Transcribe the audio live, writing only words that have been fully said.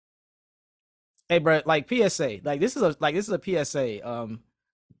Hey, bro, like PSA, like this is a PSA.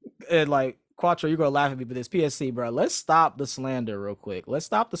 And like Quattro, you're gonna laugh at me, but this PSC, bro. Let's stop the slander real quick. Let's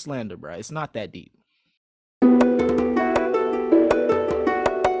stop the slander, bro. It's not that deep.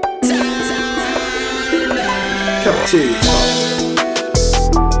 Cafeteria talk.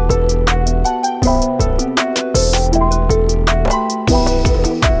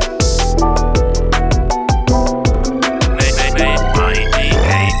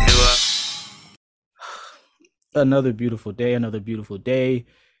 Another beautiful day, another beautiful day.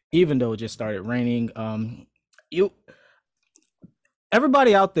 Even though it just started raining. You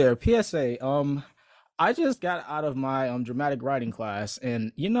everybody out there, PSA. I just got out of my dramatic writing class,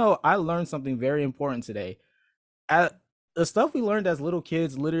 and I learned something very important today. At, the stuff we learned as little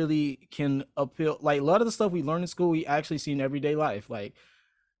kids literally can appeal. Like a lot of the stuff we learn in school, we actually see in everyday life. Like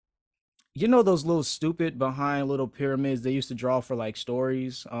those little stupid behind little pyramids they used to draw for like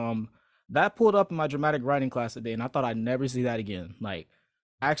stories. That pulled up in my dramatic writing class today, and I thought I'd never see that again. Like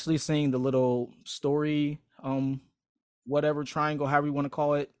actually seeing the little story, whatever triangle, however you want to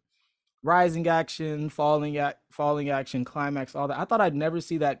call it, rising action, falling action, climax, all that. I thought I'd never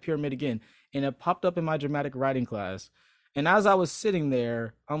see that pyramid again, and it popped up in my dramatic writing class. And as I was sitting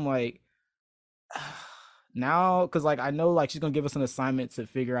there, I'm like, now, because like I know like she's gonna give us an assignment to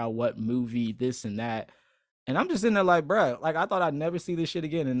figure out what movie this and that, and I'm just in there like, bruh, like I thought I'd never see this shit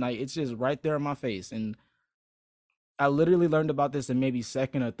again, and like it's just right there in my face, and I literally learned about this in maybe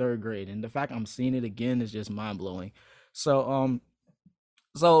second or third grade, and the fact I'm seeing it again is just mind blowing. So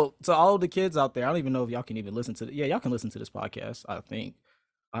so to all the kids out there, I don't even know if y'all can even listen to yeah, y'all can listen to this podcast. I think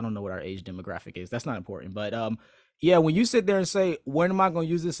I don't know what our age demographic is. That's not important, but yeah, when you sit there and say, when am I going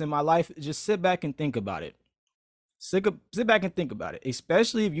to use this in my life? Just sit back and think about it. Sit back and think about it.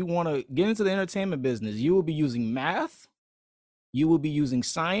 Especially if you want to get into the entertainment business, you will be using math. You will be using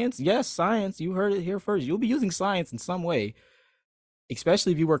science. Yes, science. You heard it here first. You'll be using science in some way,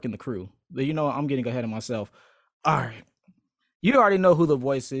 especially if you work in the crew. But I'm getting ahead of myself. All right. You already know who the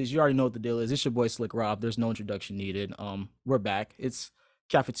voice is. You already know what the deal is. It's your boy Slick Rob. There's no introduction needed. We're back. It's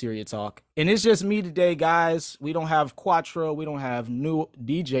cafeteria talk, and it's just me today, guys. We don't have Quattro. We don't have new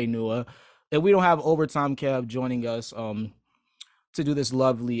DJ Nua, and we don't have Overtime Kev joining us to do this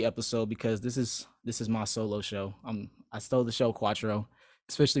lovely episode because this is my solo show. I stole the show, Quattro,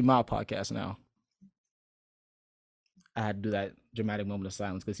 especially my podcast now. I had to do that dramatic moment of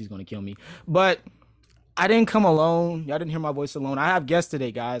silence because he's going to kill me. But I didn't come alone. Y'all didn't hear my voice alone. I have guests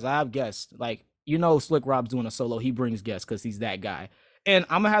today, guys. I have guests. Like, Slick Rob's doing a solo. He brings guests because he's that guy. And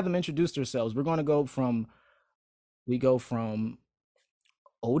I'm gonna have them introduce themselves. We're gonna go from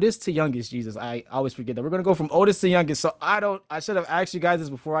oldest to youngest. Jesus, I always forget that. We're gonna go from oldest to youngest. So I should have asked you guys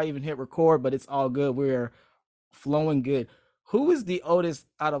this before I even hit record, but it's all good. We're flowing good. Who is the oldest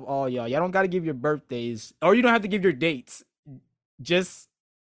out of all y'all? Y'all don't gotta give your birthdays, or you don't have to give your dates. Just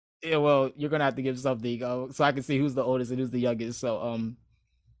yeah, well, you're gonna have to give something so I can see who's the oldest and who's the youngest. So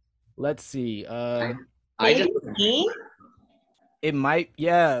let's see. I just Me? It might,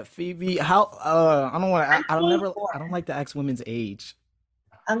 yeah, Phoebe. How? I don't want to. I'm I don't never. 24. I don't like to ask women's age.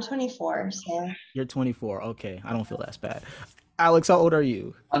 I'm 24, so You're 24. Okay, I don't feel that bad. Alex, how old are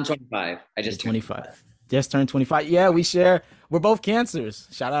you? I'm 25. I You're just turned 25. Just turned 25. Yeah, we share. We're both cancers.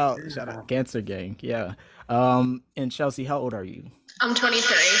 Shout out, Cancer Gang. Yeah. And Chelsea, how old are you? I'm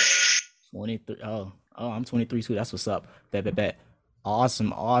 23. 23. I'm 23 too. That's what's up. Bet.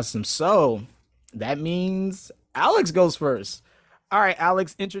 Awesome, awesome. So that means Alex goes first. All right,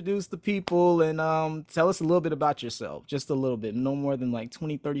 Alex, introduce the people and tell us a little bit about yourself. Just a little bit. No more than like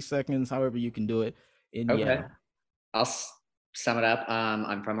 20, 30 seconds, however you can do it. And Okay. yeah. I'll sum it up.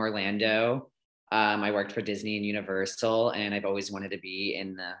 I'm from Orlando. I worked for Disney and Universal, and I've always wanted to be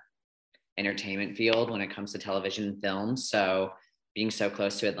in the entertainment field when it comes to television and film. So being so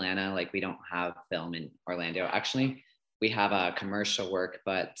close to Atlanta, like we don't have film in Orlando. Actually, we have a commercial work,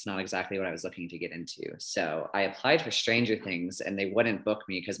 but it's not exactly what I was looking to get into. So I applied for Stranger Things and they wouldn't book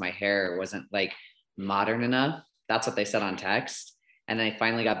me because my hair wasn't like modern enough. That's what they said on text. And then I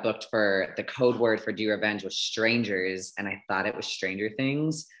finally got booked for the code word for Do Revenge was Strangers. And I thought it was Stranger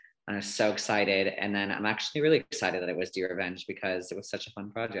Things. And I was so excited. And then I'm actually really excited that it was Do Revenge because it was such a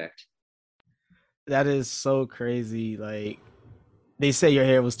fun project. That is so crazy. Like they say your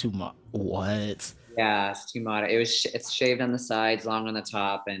hair was too much. What? Yeah, it's too modern. It's shaved on the sides, long on the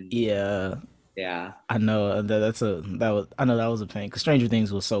top, and Yeah. yeah. I know I know that was a pain because Stranger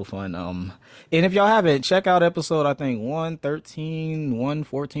Things was so fun. And if y'all haven't, check out episode I think 113,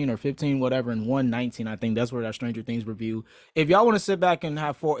 114, or 15, whatever, and 119. I think that's where that Stranger Things review. If y'all want to sit back and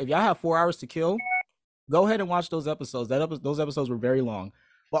if y'all have 4 hours to kill, go ahead and watch those episodes. Those episodes were very long,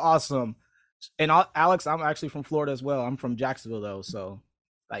 but awesome. And Alex, I'm actually from Florida as well. I'm from Jacksonville though, so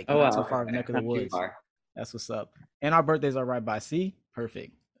like Oh not wow, too okay, far of a okay. neck of the Not too woods. far. That's what's up. And our birthdays are right by. See,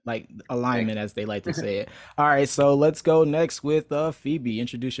 perfect. Like alignment, Perfect. as they like to say it. All right, so let's go next with Phoebe.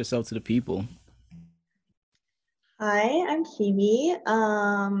 Introduce yourself to the people. Hi, I'm Phoebe.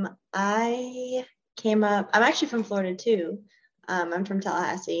 I came up, I'm actually from Florida too. I'm from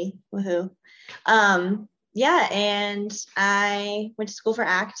Tallahassee. Woohoo. Yeah, and I went to school for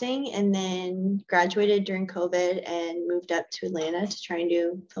acting and then graduated during COVID and moved up to Atlanta to try and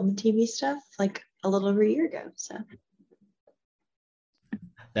do film and TV stuff like a little over a year ago. So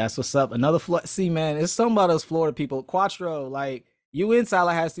That's what's up. Another see, man. It's something about us Florida people. Quattro, like you in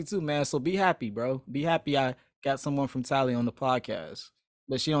Tallahassee too, man. So be happy, bro. Be happy. I got someone from Tally on the podcast,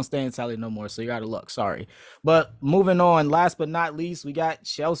 but she don't stay in Tally no more. So you're out of luck. Sorry. But moving on. Last but not least, we got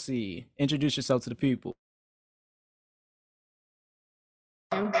Chelsea. Introduce yourself to the people.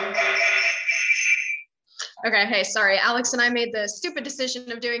 Okay, hey, sorry. Alex and I made the stupid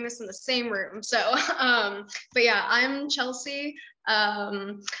decision of doing this in the same room. So, but yeah, I'm Chelsea.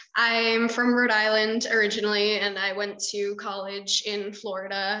 I'm from Rhode Island originally, and I went to college in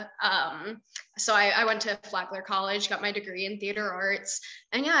Florida. So I went to Flagler College, got my degree in theater arts,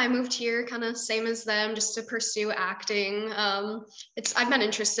 and yeah, I moved here kind of same as them, just to pursue acting. I've been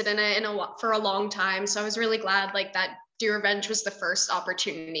interested in it for a long time, so I was really glad like that Do Revenge was the first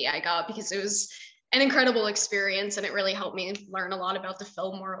opportunity I got because it was an incredible experience and it really helped me learn a lot about the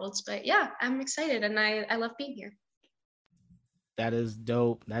film worlds. But yeah, I'm excited and I love being here. That is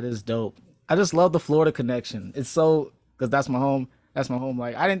dope. That is dope. I just love the Florida connection. It's so because that's my home. That's my home.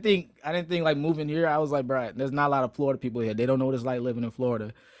 Like I didn't think like moving here. I was like, bro, there's not a lot of Florida people here. They don't know what it's like living in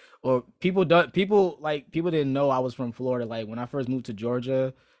Florida, or people don't. People didn't know I was from Florida. Like when I first moved to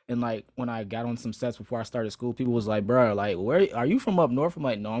Georgia, and like when I got on some sets before I started school, people was like, bro, like where are you from up north? I'm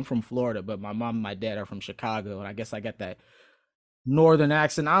like, no, I'm from Florida, but my mom and my dad are from Chicago, and I guess I got that northern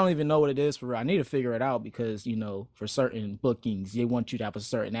accent. I don't even know what it is for real. I need to figure it out because for certain bookings, they want you to have a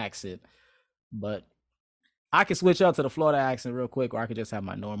certain accent. But I could switch up to the Florida accent real quick, or I could just have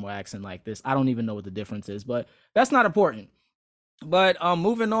my normal accent like this. I don't even know what the difference is, but that's not important. But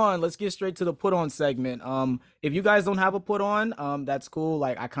moving on, let's get straight to the put on segment. If you guys don't have a put on, that's cool.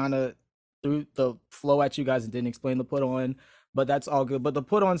 Like I kind of threw the flow at you guys and didn't explain the put on, but that's all good. But the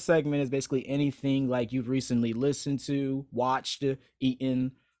put on segment is basically anything like you've recently listened to, watched,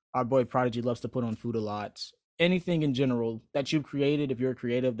 eaten. Our boy Prodigy loves to put on food a lot. Anything in general that you've created, if you're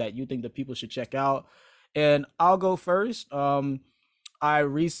creative, that you think that people should check out. And I'll go first. I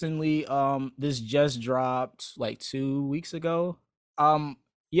recently this just dropped like 2 weeks ago. Um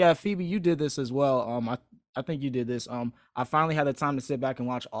yeah, Phoebe, you did this as well. I think you did this. I finally had the time to sit back and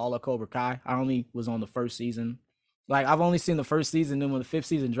watch all of Cobra Kai. I only was on the first season. Like I've only seen the first season, then when the fifth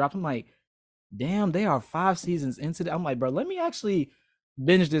season dropped, I'm like, damn, they are 5 seasons into it. I'm like, bro, let me actually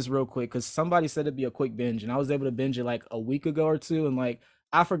binge this real quick because somebody said it'd be a quick binge, and I was able to binge it like a week ago or two, and like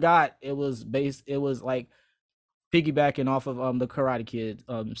I forgot it was like piggybacking off of the Karate Kid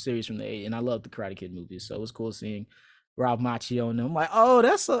series from the 80s, and I love the Karate Kid movies, so it was cool seeing Rob Macchio and them. I'm like, oh,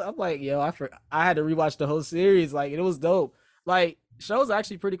 I'm like, yo, I had to rewatch the whole series, like it was dope. Like show's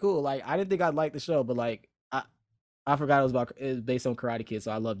actually pretty cool. Like I didn't think I'd like the show, but like I forgot it was based on Karate Kid,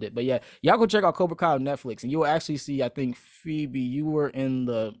 so I loved it. But yeah, y'all go check out Cobra Kai on Netflix, and you will actually see. I think Phoebe, were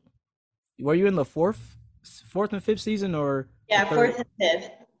you in the fourth and fifth season, or the yeah, third? fourth and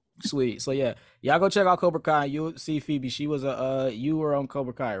fifth. Sweet. So yeah, y'all go check out Cobra Kai. You'll see Phoebe. She was you were on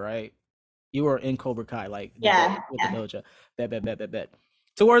Cobra Kai, right? You were in Cobra Kai, like Yeah, with the yeah. dojo. Bet.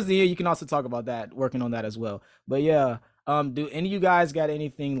 Towards the end, you can also talk about that, working on that as well. But yeah, do any of you guys got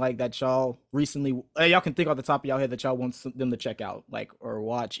anything like that y'all recently? Y'all can think off the top of y'all head that y'all want them to check out, like or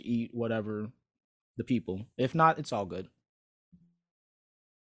watch, eat, whatever. The people. If not, it's all good.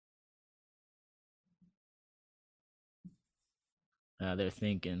 They're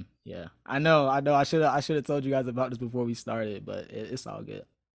thinking. Yeah, I know. I should have told you guys about this before we started, but it's all good.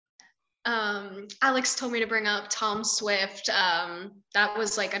 Alex told me to bring up Tom Swift. That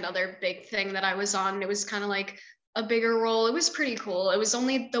was like another big thing that I was on. It was kind of like a bigger role. It was pretty cool. It was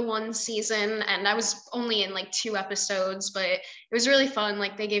only the one season and I was only in like 2 episodes, but it was really fun.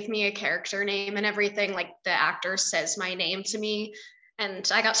 Like they gave me a character name and everything. Like the actor says my name to me.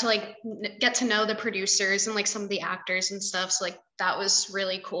 And I got to like get to know the producers and like some of the actors and stuff. So like that was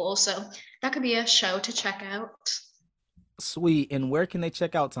really cool. So that could be a show to check out. Sweet. And where can they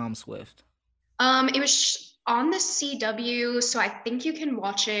check out Tom Swift? It was on the CW, so I think you can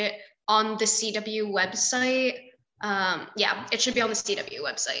watch it on the CW website. Yeah, it should be on the CW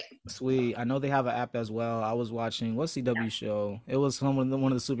website. Sweet. I know they have an app as well. I was watching what CW show? It was one of the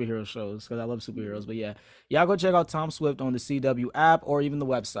superhero shows because I love superheroes. But yeah, y'all go check out Tom Swift on the CW app or even the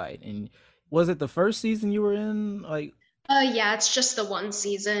website. And was it the first season you were in? Like, Yeah, it's just the one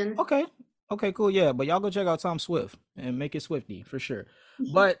season. okay, okay, cool, yeah. But y'all go check out Tom Swift and make it Swifty for sure.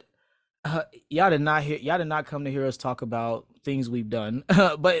 But y'all did not come to hear us talk about things we've done.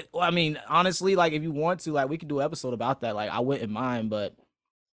 But I mean, honestly, like if you want to, like we could do an episode about that. Like I wouldn't mind, but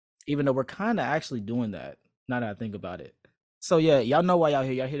even though we're kind of actually doing that, now that I think about it. So yeah, y'all know why y'all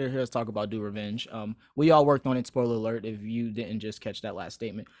here. Y'all here to hear us talk about Do Revenge. We all worked on it. Spoiler alert! If you didn't just catch that last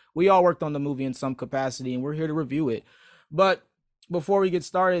statement, we all worked on the movie in some capacity, and we're here to review it. But before we get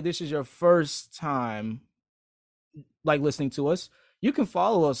started, this is your first time like listening to us. You can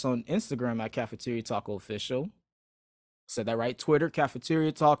follow us on Instagram at Cafeteria Taco Official. Said that right? Twitter,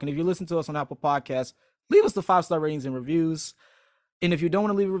 Cafeteria Talk. And if you listen to us on Apple Podcasts, leave us the 5-star ratings and reviews. And if you don't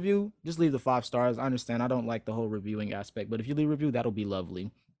want to leave a review, just leave the 5 stars. I understand. I don't like the whole reviewing aspect, but if you leave a review, that'll be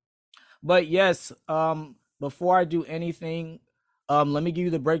lovely. But yes, before I do anything, let me give you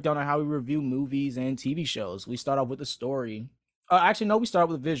the breakdown on how we review movies and TV shows. We start off with the story. Actually, no, we start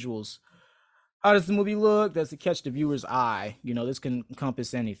with visuals. How does the movie look? Does it catch the viewer's eye? You know, this can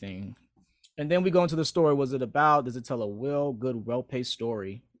encompass anything. And then we go into the story. Was it about? Does it tell a well-paced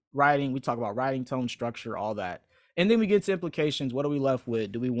story? Writing, we talk about writing, tone, structure, all that. And then we get to implications. What are we left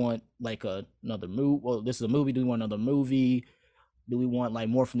with? Do we want like another movie? Well, this is a movie. Do we want another movie? Do we want like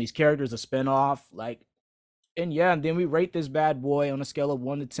more from these characters, a spinoff? Like, and yeah, and then we rate this bad boy on a scale of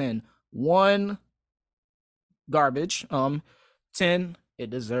 1 to 10. 1, garbage. 10, it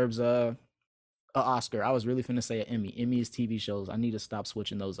deserves a Oscar. I was really finna say an Emmy. Emmy is TV shows. I need to stop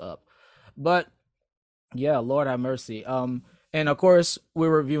switching those up. But yeah, Lord have mercy. And of course, we're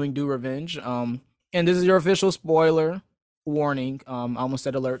reviewing Do Revenge. And this is your official spoiler warning. I almost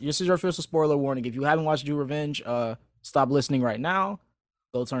said alert. This is your official spoiler warning. If you haven't watched Do Revenge, stop listening right now.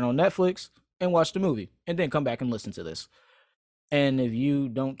 Go turn on Netflix and watch the movie, and then come back and listen to this. And if you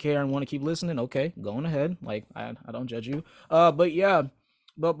don't care and want to keep listening, okay, go on ahead. Like I don't judge you. But yeah.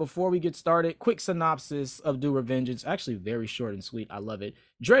 But before we get started, quick synopsis of Do Revenge. It's actually very short and sweet. I love it.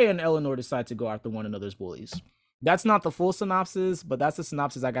 Drea and Eleanor decide to go after one another's bullies. That's not the full synopsis, but that's the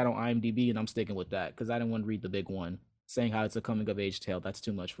synopsis I got on IMDb, and I'm sticking with that because I didn't want to read the big one saying how it's a coming of age tale. That's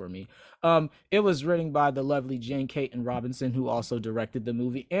too much for me. It was written by the lovely Jane Caton Robinson, who also directed the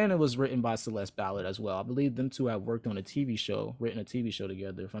movie, and it was written by Celeste Ballard as well. I believe them two have worked on a TV show, written a TV show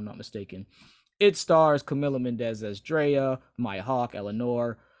together, if I'm not mistaken. It stars Camila Mendez as Drea, Maya Hawke,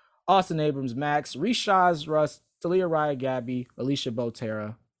 Eleanor, Austin Abrams, Max, Reshaz Russ, Talia Raya Gabby, Alicia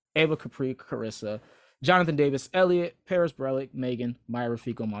Botera, Ava Capri, Carissa, Jonathan Davis, Elliot, Paris Brelick, Megan, Myra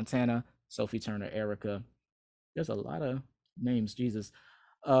Fico, Montana, Sophie Turner, Erica. There's a lot of names, Jesus.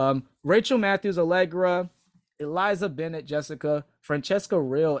 Rachel Matthews, Allegra, Eliza Bennett, Jessica, Francesca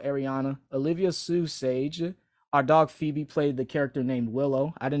Real, Ariana, Olivia Sue Sage. Our dog Phoebe played the character named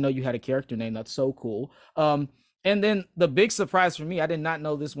Willow. I didn't know you had a character name. That's so cool. And then the big surprise for me, I did not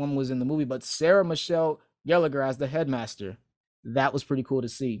know this one was in the movie, but Sarah Michelle Gellar as the headmaster. That was pretty cool to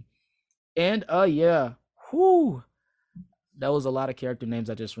see. And yeah, whoo, that was a lot of character names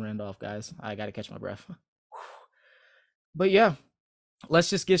I just ran off, guys. I gotta catch my breath. But yeah, let's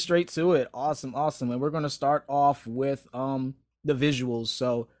just get straight to it. Awesome. And we're gonna start off with the visuals.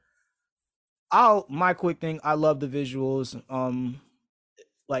 So my quick thing, I love the visuals.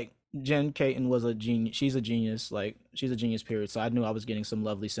 Like Jen Caton was a genius. She's a genius. Like she's a genius, period. So I knew I was getting some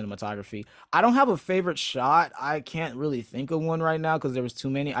lovely cinematography. I don't have a favorite shot. I can't really think of one right now because there was too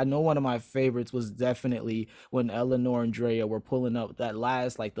many. I know one of my favorites was definitely when Eleanor and Drea were pulling up the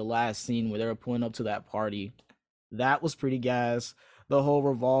last scene where they were pulling up to that party. That was pretty gas. The whole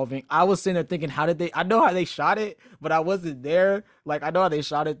revolving. I was sitting there thinking, I know how they shot it, but I wasn't there. Like I know how they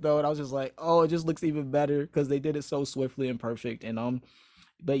shot it though, and I was just like, oh, it just looks even better because they did it so swiftly and perfect. And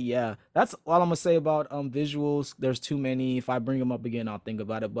but yeah, that's all I'm gonna say about visuals. There's too many. If I bring them up again, I'll think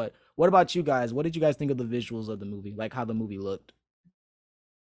about it. But what about you guys? What did you guys think of the visuals of the movie? Like how the movie looked?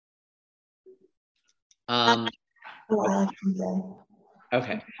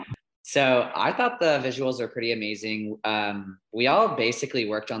 Okay. So I thought the visuals were pretty amazing. We all basically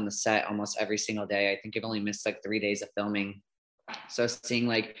worked on the set almost every single day. I think I've only missed like 3 days of filming. So seeing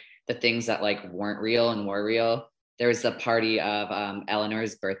like the things that like weren't real and were real. There was the party of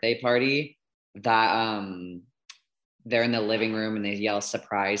Eleanor's birthday party that they're in the living room and they yell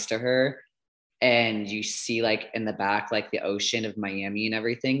surprise to her. and you see like in the back like the ocean of Miami and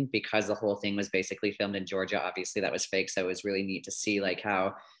everything, because the whole thing was basically filmed in Georgia. Obviously that was fake, so it was really neat to see like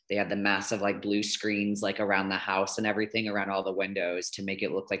how they had the massive like blue screens like around the house and everything, around all the windows, to make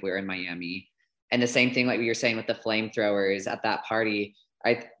it look like we were in Miami. And the same thing like you were saying with the flamethrowers at that party.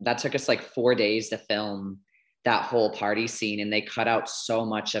 That took us like 4 days to film that whole party scene, and they cut out so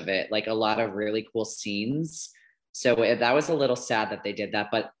much of it, like a lot of really cool scenes. So that was a little sad that they did that,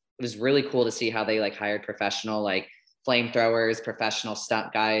 but it was really cool to see how they like hired professional like flamethrowers, professional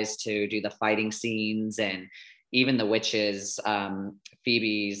stunt guys to do the fighting scenes, and even the witches.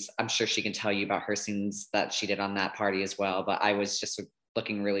 Phoebe's, I'm sure she can tell you about her scenes that she did on that party as well, but I was just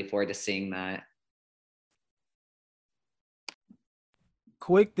looking really forward to seeing that.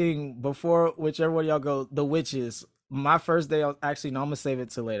 Quick thing before whichever one y'all go, the witches. My first day, actually, no, I'm gonna save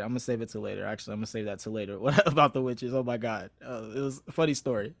it till later. I'm gonna save it till later. Actually, I'm gonna save that till later. What about the witches? Oh my god, it was a funny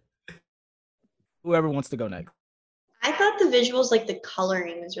story. Whoever wants to go next. I thought the visuals, like the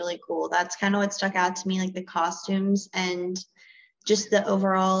coloring, was really cool. That's kind of what stuck out to me, like the costumes and just the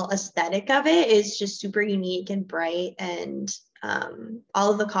overall aesthetic of it is just super unique and bright. And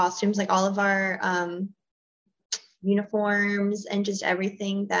all of the costumes, like all of our uniforms and just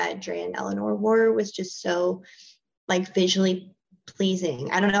everything that Dre and Eleanor wore was just so like visually pleasing.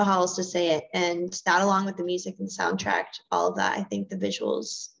 I don't know how else to say it. And that, along with the music and the soundtrack, all of that, I think the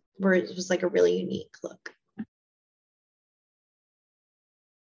visuals was like a really unique look.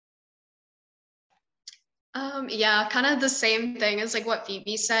 Yeah, kind of the same thing as like what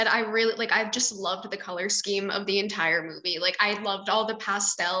Phoebe said. I really like, I just loved the color scheme of the entire movie. Like I loved all the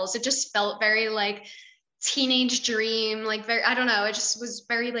pastels. It just felt very like teenage dream, like very, I don't know, it just was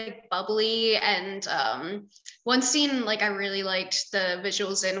very like bubbly. And one scene like I really liked the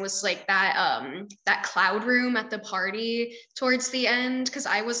visuals in was like that cloud room at the party towards the end, because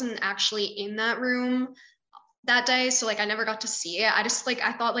I wasn't actually in that room that day, so like I never got to see it. I just like,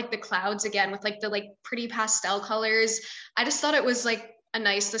 I thought like the clouds again with like the like pretty pastel colors, I just thought it was like a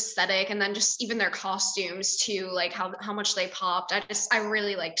nice aesthetic. And then just even their costumes too, like how much they popped. I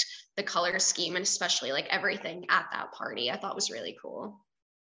really liked the color scheme, and especially like everything at that party I thought was really cool.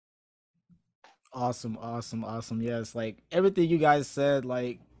 Awesome, awesome, awesome. Yes, like everything you guys said,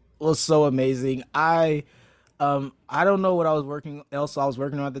 like was so amazing. I don't know what I was working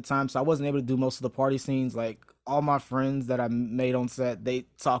on at the time, so I wasn't able to do most of the party scenes. Like all my friends that I made on set, they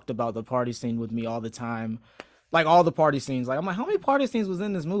talked about the party scene with me all the time. Like all the party scenes. Like I'm like, how many party scenes was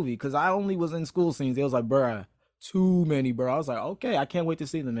in this movie? Because I only was in school scenes. It was like, bruh, too many, bro. I was like, okay, I can't wait to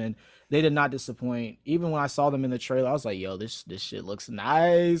see them. And they did not disappoint. Even when I saw them in the trailer, I was like, yo, this shit looks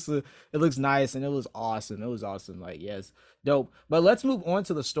nice. It looks nice, and it was awesome. It was awesome. Like, yes, dope. But let's move on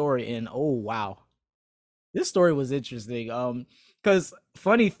to the story. And oh wow, this story was interesting. Because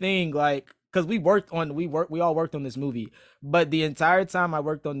funny thing, like, because we all worked on this movie, but the entire time I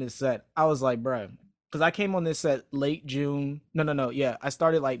worked on this set, I was like, bro, because I came on this set late June. No, yeah, I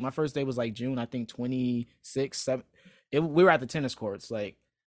started like my first day was like June, I think 26, 7. We were at the tennis courts, like,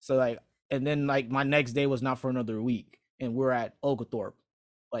 so like, and then like my next day was not for another week, and we're at Oglethorpe,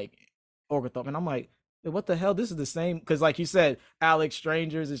 like Oglethorpe, and I'm like, what the hell? This is the same, because like you said, Alex,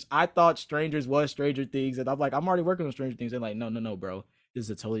 Strangers is. I thought Strangers was Stranger Things, and I'm like, I'm already working on Stranger Things. They're like, no, bro, this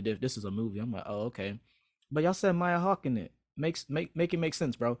is a totally different. This is a movie. I'm like, oh, okay, but y'all said Maya Hawke in it. Make it make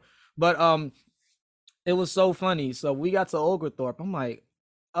sense, bro. But it was so funny. So we got to Oglethorpe. I'm like,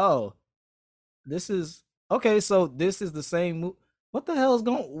 oh, this is okay. So this is the same. What the hell is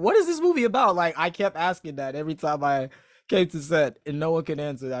going? What is this movie about? Like I kept asking that every time I came to set, and no one could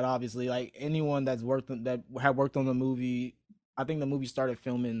answer that. Obviously, like anyone that had worked on the movie, I think the movie started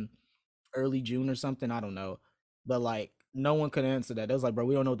filming early June or something. I don't know, but like no one could answer that. It was like, bro,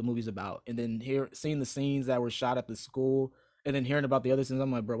 we don't know what the movie's about. And then seeing the scenes that were shot at the school, and then hearing about the other scenes,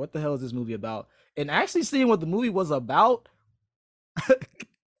 I'm like, bro, what the hell is this movie about? And actually seeing what the movie was about,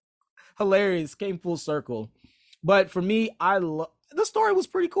 hilarious, came full circle. But for me, the story was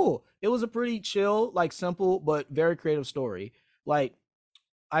pretty cool. It was a pretty chill, like simple but very creative story. Like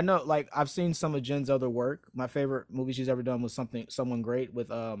I know, like I've seen some of Jen's other work. My favorite movie she's ever done was Someone Great with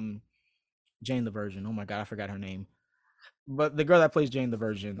Jane the Virgin. Oh my god, I forgot her name. But the girl that plays Jane the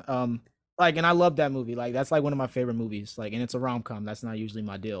Virgin. Like, and I love that movie. Like that's like one of my favorite movies. Like, and it's a rom com. That's not usually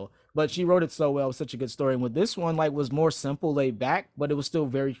my deal. But she wrote it so well. It was such a good story. And with this one, like, was more simple, laid back, but it was still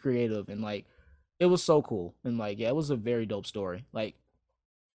very creative, and like it was so cool. And like, yeah, it was a very dope story. Like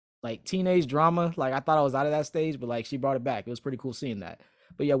teenage drama. Like I thought I was out of that stage, but like she brought it back. It was pretty cool seeing that.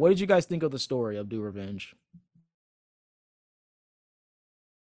 But yeah, what did you guys think of the story of Do Revenge?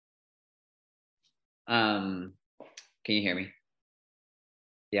 Can you hear me?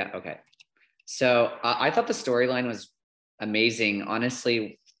 Yeah, okay. So I thought the storyline was amazing.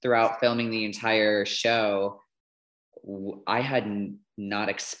 Honestly, throughout filming the entire show, I had not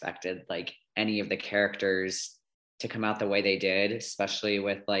expected like any of the characters to come out the way they did, especially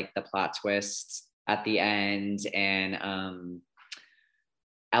with like the plot twists at the end and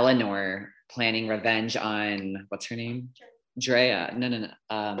Eleanor planning revenge on what's her name? Drea.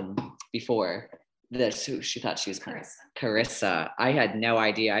 No. Before this, who she thought she was Carissa. I had no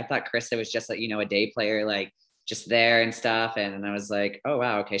idea. I thought Carissa was just like, a day player, like just there and stuff. And I was like, oh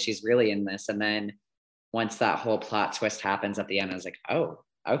wow, okay, she's really in this. And then once that whole plot twist happens at the end, I was like, oh,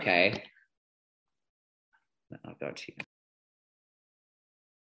 okay. I'll go to you.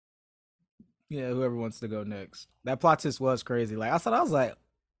 Yeah, whoever wants to go next. That plot twist was crazy. Like I thought, I was like,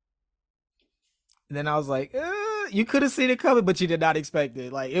 and then I was like, you could have seen it coming, but you did not expect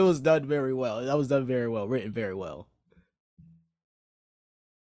it. Like it was done very well. That was done very well, written very well.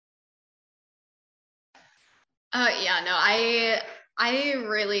 Yeah, no, I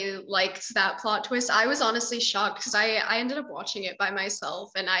really liked that plot twist. I was honestly shocked because I ended up watching it by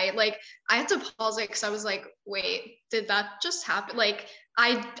myself, and I had to pause it because I was like, wait, did that just happen? Like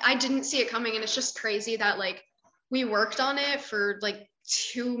I didn't see it coming, and it's just crazy that like we worked on it for like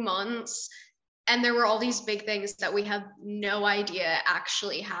 2 months, and there were all these big things that we had no idea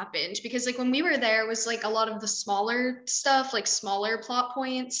actually happened, because like when we were there, it was like a lot of the smaller stuff, like smaller plot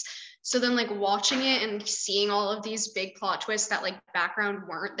points. So then like watching it and seeing all of these big plot twists that like background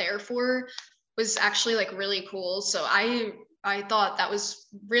weren't there for was actually like really cool. So I thought that was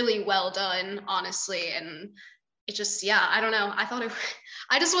really well done, honestly. And it just, yeah, I don't know.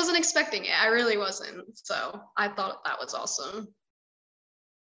 I just wasn't expecting it. I really wasn't. So I thought that was awesome.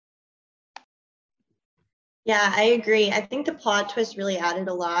 Yeah, I agree. I think the plot twist really added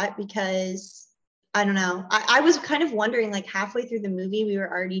a lot because I don't know. I was kind of wondering, like halfway through the movie, we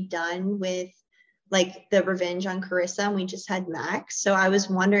were already done with like the revenge on Carissa and we just had Max. So I was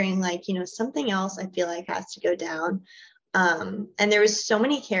wondering, like, something else I feel like has to go down. And there was so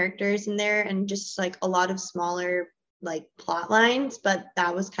many characters in there and just like a lot of smaller like plot lines, but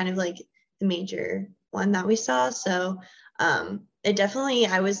that was kind of like the major one that we saw. So it definitely,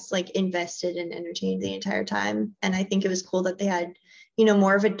 I was like invested and entertained the entire time. And I think it was cool that they had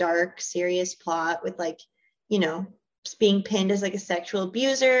more of a dark, serious plot with like, being pinned as like a sexual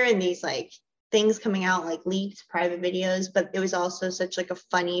abuser and these like things coming out like leaked private videos. But it was also such like a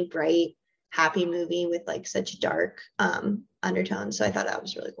funny, bright, happy movie with like such dark undertones. So I thought that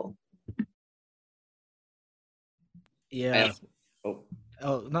was really cool. Yeah.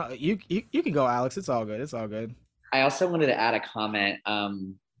 Oh no, you can go, Alex. It's all good. It's all good. I also wanted to add a comment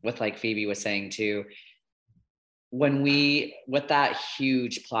with like Phoebe was saying too. With that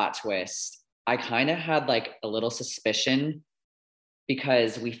huge plot twist, I kind of had like a little suspicion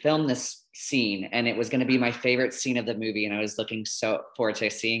because we filmed this scene and it was going to be my favorite scene of the movie. And I was looking so forward to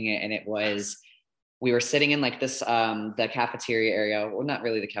seeing it. And we were sitting in like this, the cafeteria area, well, not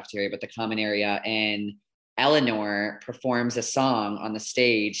really the cafeteria, but the common area. And Eleanor performs a song on the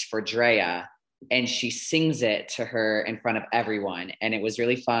stage for Drea and she sings it to her in front of everyone. And it was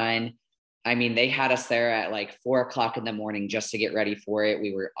really fun. I mean, they had us there at like 4:00 in the morning just to get ready for it.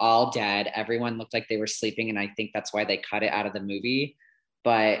 We were all dead. Everyone looked like they were sleeping. And I think that's why they cut it out of the movie.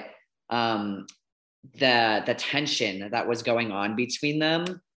 But the tension that was going on between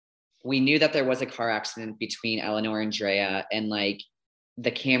them, we knew that there was a car accident between Eleanor and Drea. And like the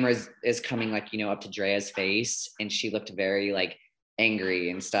camera is coming like, up to Drea's face. And she looked very like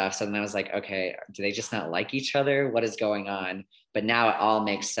angry and stuff. So then I was like, okay, do they just not like each other? What is going on? But now it all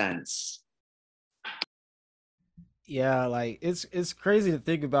makes sense. Yeah, like it's crazy to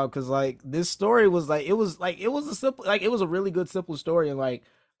think about because like this story was like it was a simple, like it was a really good simple story. And like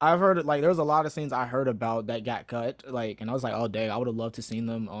I've heard it, like there was a lot of scenes I heard about that got cut, like, and I was like, oh dang, I would have loved to seen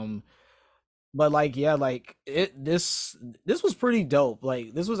them. But like yeah, like this was pretty dope.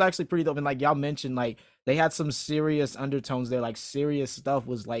 Like this was actually pretty dope. And like y'all mentioned, like they had some serious undertones there, like serious stuff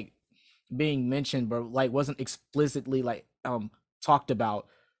was like being mentioned, but like wasn't explicitly like talked about,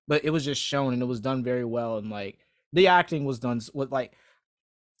 but it was just shown and it was done very well. And like the acting was done with like,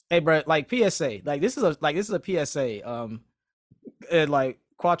 hey bro, like PSA, like this is a PSA. And like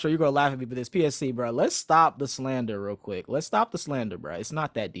Quattro, you're gonna laugh at me, but this PSC, bro. Let's stop the slander real quick. Let's stop the slander, bro. It's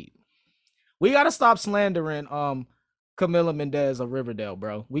not that deep. We gotta stop slandering Camila Mendez of Riverdale,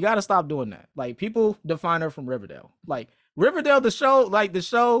 bro. We gotta stop doing that. Like people define her from Riverdale. Like Riverdale, the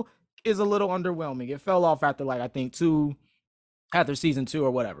show is a little underwhelming. It fell off after like I think after season 2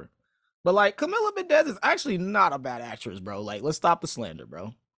 or whatever. But like Camila Mendez is actually not a bad actress, bro. Like let's stop the slander,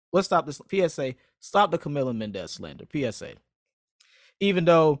 bro. Let's stop this PSA. Stop the Camila Mendez slander. PSA. Even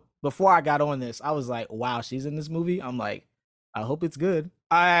though before I got on this, I was like, wow, she's in this movie. I'm like, I hope it's good.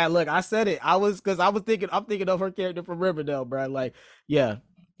 I look, I said it. I was because I was thinking, I'm thinking of her character from Riverdale, bro. Like, yeah.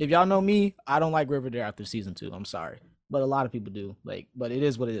 If y'all know me, I don't like Riverdale after season 2. I'm sorry. But a lot of people do. Like, but it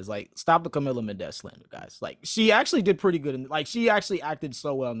is what it is. Like, stop the Camila Mendes slander, guys. Like, she actually did pretty good. Like, she actually acted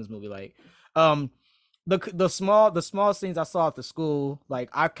so well in this movie. Like, um, the small scenes I saw at the school, like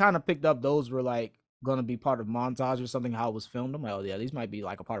I kind of picked up those were like gonna be part of montage or something, how it was filmed. I'm like, oh yeah, these might be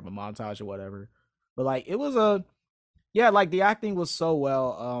like a part of a montage or whatever. But like it was a yeah, like the acting was so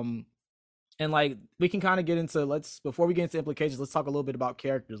well. And like we can kind of get into let's before we get into implications, let's talk a little bit about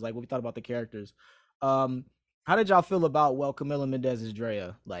characters, like what we thought about the characters. Um, how did y'all feel about Camila Mendez's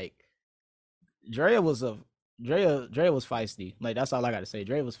Drea? Like Drea was a Drea was feisty. Like that's all I gotta say.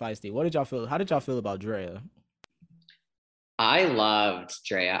 Drea was feisty. What did y'all feel? How did y'all feel about Drea? I loved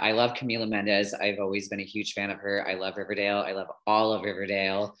Drea. I love Camila Mendes. I've always been a huge fan of her. I love Riverdale. I love all of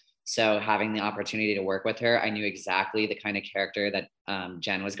Riverdale. So having the opportunity to work with her, I knew exactly the kind of character that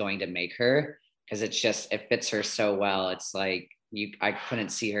Jen was going to make her because it fits her so well. It's like I couldn't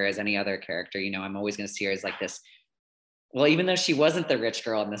see her as any other character. I'm always going to see her as like this. Well, even though she wasn't the rich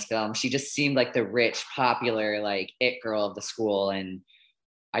girl in this film, she just seemed like the rich, popular, like it girl of the school. And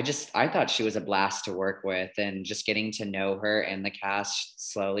I thought she was a blast to work with, and just getting to know her and the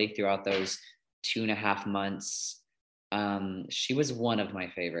cast slowly throughout those 2.5 months. She was one of my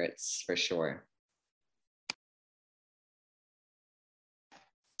favorites for sure.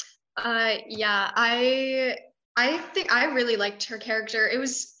 Yeah, I think I really liked her character.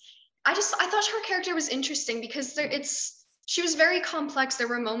 I thought her character was interesting because she was very complex. There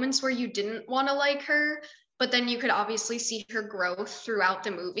were moments where you didn't want to like her, but then you could obviously see her growth throughout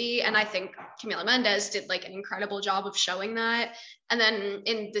the movie. And I think Camila Mendes did like an incredible job of showing that. And then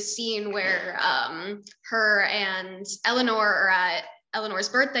in the scene where her and Eleanor are at Eleanor's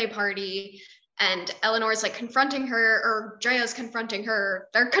birthday party, and Eleanor's like confronting her, or Drea's confronting her,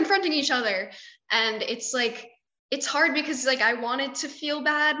 they're confronting each other. And it's like, it's hard because like I wanted to feel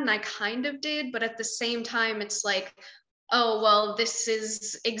bad and I kind of did, but at the same time, it's like, oh, well, this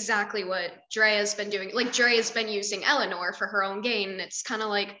is exactly what Drea's been doing. Like Drea's been using Eleanor for her own gain. And it's kind of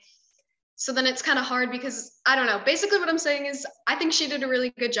like, so then it's kind of hard because I don't know. Basically what I'm saying is I think she did a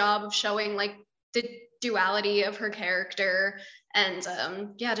really good job of showing like the duality of her character, and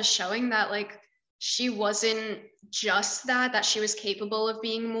yeah, just showing that like she wasn't just that she was capable of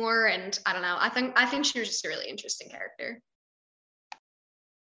being more. And I don't know. I think she was just a really interesting character.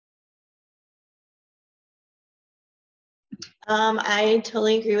 I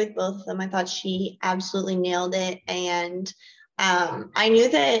totally agree with both of them. I thought she absolutely nailed it. And I knew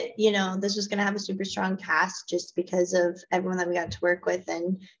that, this was going to have a super strong cast just because of everyone that we got to work with.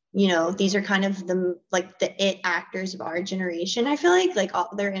 And, these are kind of the it actors of our generation. I feel like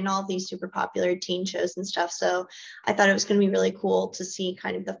they're in all these super popular teen shows and stuff. So I thought it was going to be really cool to see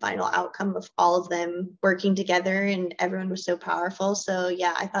kind of the final outcome of all of them working together, and everyone was so powerful. So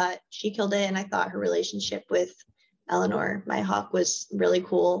yeah, I thought she killed it. And I thought her relationship with Eleanor, my hawk, was really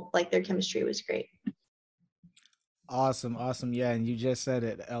cool. Like their chemistry was great. Awesome, awesome. Yeah, and you just said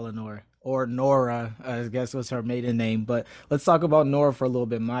it, Eleanor or Nora, I guess was her maiden name. But let's talk about Nora for a little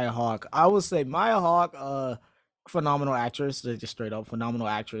bit. Maya Hawke. I would say Maya Hawke, phenomenal actress, just straight up phenomenal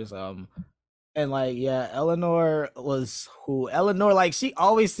actress. And like, yeah, Eleanor was who Eleanor, like she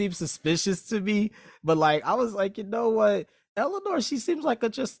always seems suspicious to me, but like I was like, you know what? Eleanor, she seems like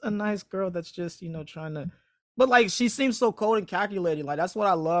just a nice girl that's just, trying to but like she seems so cold and calculating. Like that's what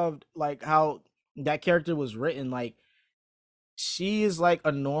I loved, like how that character was written. Like she is like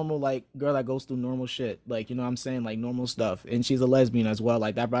a normal like girl that goes through normal shit. Like, you know what I'm saying? Like normal stuff. And she's a lesbian as well.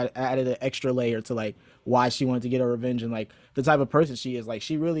 Like that added an extra layer to like why she wanted to get her revenge, and like the type of person she is. Like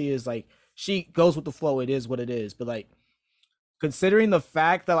she really is like she goes with the flow. It is what it is. But like considering the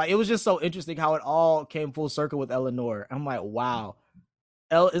fact that like it was just so interesting how it all came full circle with Eleanor. I'm like, wow.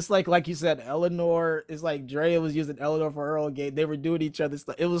 It's like you said, Eleanor is like Drea was using Eleanor for her own game. They were doing each other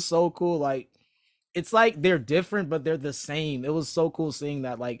stuff. It was so cool. Like it's like they're different, but they're the same. It was so cool seeing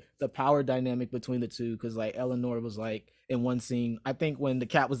that like the power dynamic between the two. Cause like Eleanor was like in one scene, I think when the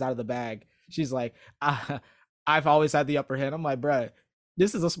cat was out of the bag, she's like, I've always had the upper hand. I'm like, bruh,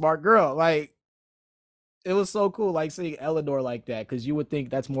 this is a smart girl. Like it was so cool, like seeing Eleanor like that, because you would think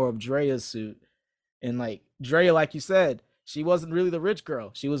that's more of Drea's suit. And like Drea, like you said, she wasn't really the rich girl.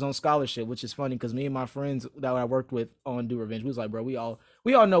 She was on scholarship, which is funny because me and my friends that I worked with on Do Revenge, we was like, bro, we all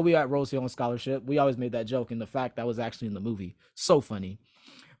know we at Rosie on scholarship. We always made that joke, and the fact that was actually in the movie, so funny.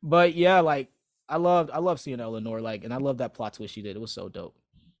 But yeah, like I love seeing Eleanor, like, and I love that plot twist she did. It was so dope.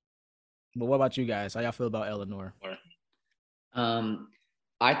 But what about you guys? How y'all feel about Eleanor? Um,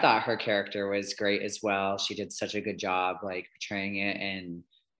 I thought her character was great as well. She did such a good job like portraying it, and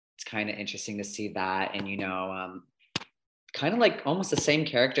it's kind of interesting to see that. And kind of like almost the same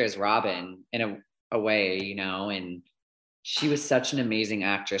character as Robin in a way, and she was such an amazing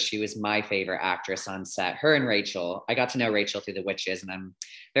actress. She was my favorite actress on set. Her and Rachel. I got to know Rachel through The Witches, and I'm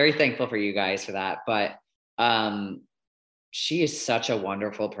very thankful for you guys for that. But she is such a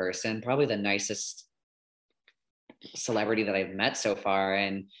wonderful person, probably the nicest celebrity that I've met so far.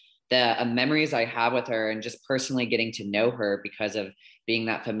 And the memories I have with her, and just personally getting to know her because of being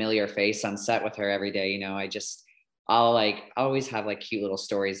that familiar face on set with her every day, I'll always have like cute little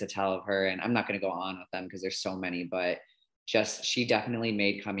stories to tell of her. And I'm not going to go on with them because there's so many, but just she definitely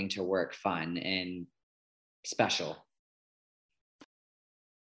made coming to work fun and special.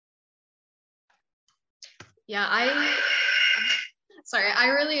 Yeah, I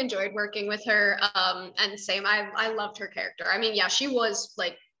really enjoyed working with her. And same, I loved her character. I mean, yeah, she was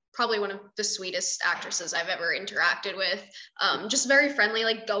like probably one of the sweetest actresses I've ever interacted with. Just very friendly,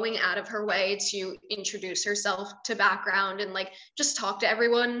 like going out of her way to introduce herself to background and like just talk to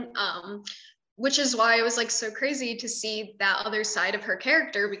everyone. Which is why it was like so crazy to see that other side of her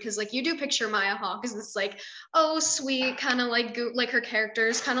character, because like you do picture Maya Hawke as this like, oh, sweet, kind of like like her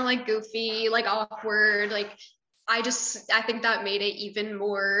character's kind of like goofy, like awkward. Like I think that made it even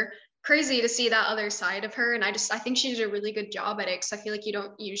more crazy to see that other side of her. And I think she did a really good job at it, because I feel like you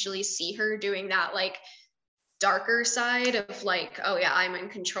don't usually see her doing that like darker side of like, oh yeah, I'm in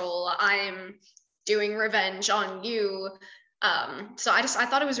control, I'm doing revenge on you. So I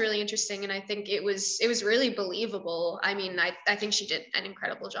thought it was really interesting, and I think it was really believable. I mean, I think she did an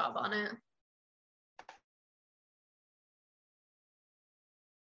incredible job on it.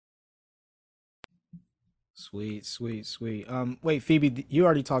 Sweet, sweet, sweet. Wait, Phoebe, you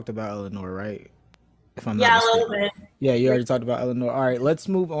already talked about Eleanor, right? If I'm not Yeah, a little mistaken. bit. Yeah, you already talked about Eleanor. All right, let's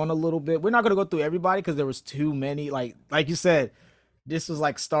move on a little bit. We're not gonna go through everybody because there was too many. Like you said, this was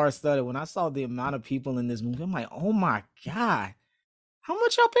like star-studded. When I saw the amount of people in this movie, I'm like, oh my god, how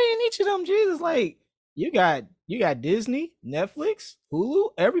much y'all paying each of them? Jesus, like you got Disney, Netflix, Hulu,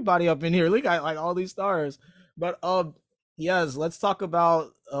 everybody up in here. Look at like all these stars. But yes, let's talk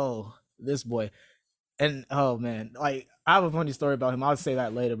about this boy. And oh man, like I have a funny story about him. I'll say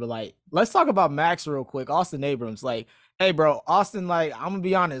that later, but like let's talk about Max real quick. Austin Abrams. Like, hey bro, Austin, like I'm gonna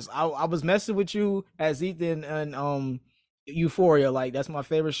be honest. I was messing with you as Ethan and Euphoria. Like that's my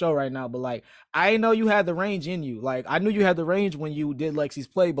favorite show right now. But like I didn't know you had the range in you. Like I knew you had the range when you did Lexi's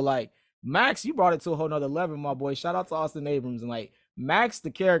play, but like Max, you brought it to a whole nother level, my boy. Shout out to Austin Abrams and like Max the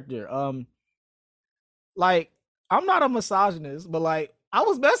character. Like I'm not a misogynist, but like I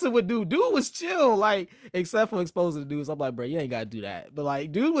was messing with dude. Dude was chill, like except for exposing the dudes. I'm like, bro, you ain't gotta do that. But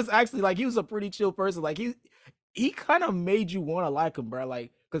like, dude was actually like he was a pretty chill person. Like he kind of made you want to like him, bro.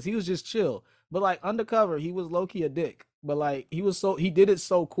 Like because he was just chill. But like undercover, he was low key a dick. But like he did it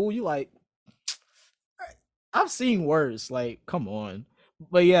so cool. You like I've seen worse. Like come on.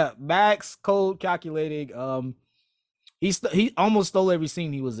 But yeah, Max cold calculating. He almost stole every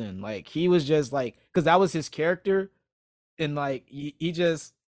scene he was in. Like he was just like because that was his character, and like he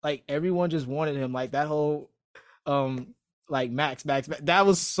just like everyone just wanted him. Like that whole like Max. That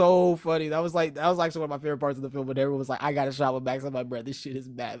was so funny. That was actually one of my favorite parts of the film when everyone was like, I got a shot with Max. I'm like, bro, this shit is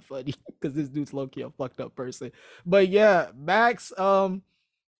bad funny because this dude's low key a fucked up person. But yeah, Max,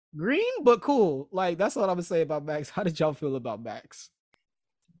 green but cool. Like that's what I'm gonna say about Max. How did y'all feel about Max?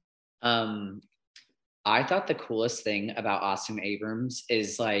 Um, I thought the coolest thing about Austin Abrams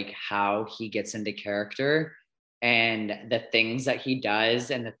is like how he gets into character and the things that he does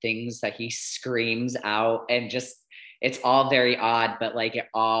and the things that he screams out, and just it's all very odd, but like it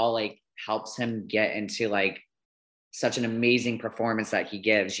all like helps him get into like such an amazing performance that he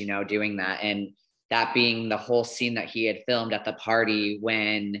gives, doing that. And that being the whole scene that he had filmed at the party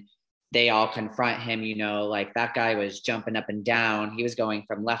when they all confront him, like that guy was jumping up and down. He was going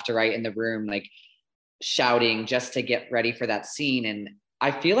from left to right in the room, like shouting just to get ready for that scene. And I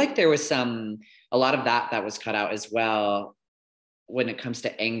feel like there was a lot of that was cut out as well when it comes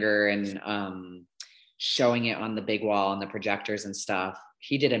to anger and showing it on the big wall and the projectors and stuff.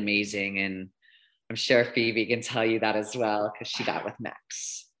 He did amazing. And I'm sure Phoebe can tell you that as well, because she got with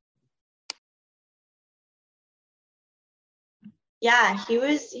Max. Yeah, he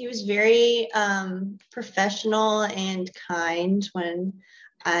was very professional and kind when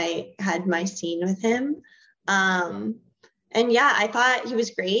I had my scene with him. And yeah, I thought he was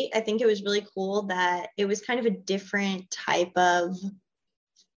great. I think it was really cool that it was kind of a different type of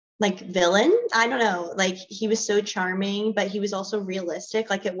like villain. I don't know. Like he was so charming, but he was also realistic.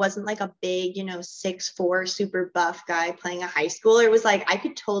 Like it wasn't like a big, 6'4" super buff guy playing a high schooler. It was like I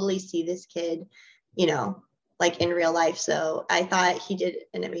could totally see this kid, like in real life. So I thought he did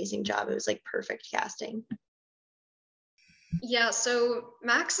an amazing job. It was like perfect casting. Yeah, so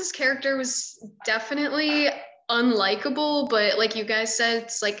Max's character was definitely unlikable, but like you guys said,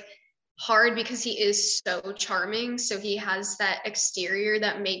 it's like hard because he is so charming. So he has that exterior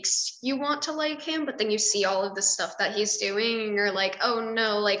that makes you want to like him, but then you see all of the stuff that he's doing and you're like, oh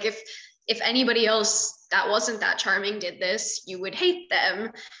no, like if anybody else that wasn't that charming did this, you would hate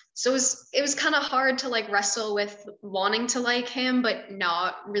them. So it was kind of hard to like wrestle with wanting to like him, but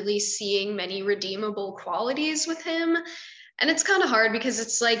not really seeing many redeemable qualities with him. And it's kind of hard because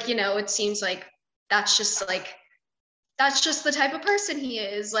it's like, it seems like that's just like that's just the type of person he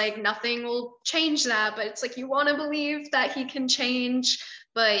is. Like nothing will change that, but it's like you want to believe that he can change.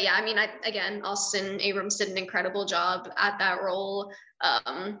 But yeah, I mean, again, Austin Abrams did an incredible job at that role.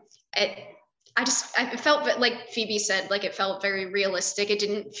 It, I felt like Phoebe said, like it felt very realistic. It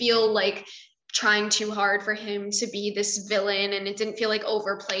didn't feel like trying too hard for him to be this villain, and it didn't feel like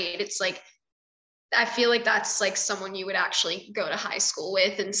overplayed. It's like I feel like that's like someone you would actually go to high school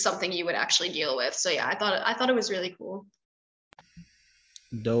with and something you would actually deal with. So yeah, I thought it was really cool.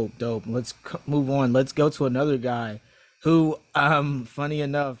 Dope. Let's move on. Let's go to another guy who, funny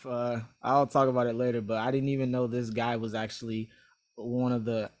enough, I'll talk about it later, but I didn't even know this guy was actually one of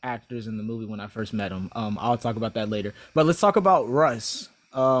the actors in the movie when I first met him. I'll talk about that later. But let's talk about Russ.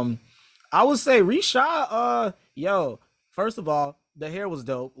 I would say Risha, yo, first of all, the hair was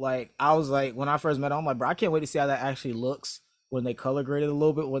dope. Like I was like when I first met him, I'm like, bro, I can't wait to see how that actually looks when they color graded a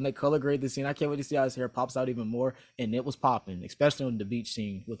little bit. When they color grade the scene, I can't wait to see how his hair pops out even more. And it was popping, especially on the beach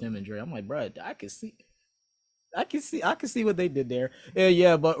scene with him and Dre. I'm like, bro, I can see what they did there.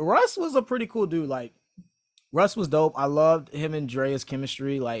 Yeah, but Russ was a pretty cool dude. Like Russ was dope. I loved him and Dre's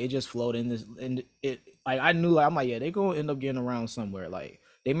chemistry. Like it just flowed in this, and it like I knew like I'm like, yeah, they gonna end up getting around somewhere. Like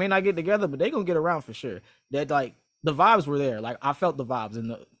they may not get together, but they gonna get around for sure. That like the vibes were there. Like I felt the vibes in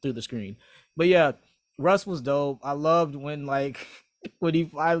the through the screen. But yeah, Russ was dope. I loved when like when him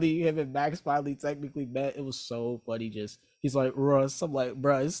and Max finally technically met. It was so funny. Just he's like Russ. I'm like,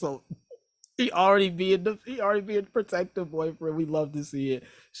 bro, it's so he already being protective boyfriend. We love to see it.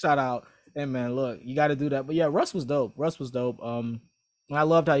 Shout out. And man, look, you got to do that. But yeah, Russ was dope. Russ was dope. And I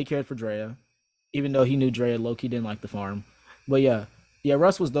loved how he cared for Drea, even though he knew Drea Loki didn't like the farm. But yeah,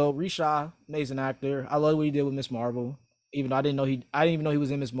 Russ was dope. Risha, amazing actor. I love what he did with Miss Marvel. Even though I didn't even know he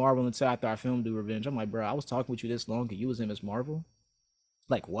was in Miss Marvel until after I filmed Do Revenge. I'm like, bro, I was talking with you this long and you was in Miss Marvel.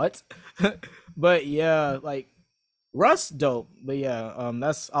 Like what? But yeah, like Russ, dope. But yeah,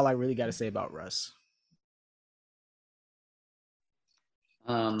 that's all I really got to say about Russ.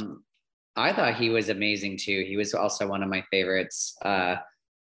 I thought he was amazing too. He was also one of my favorites.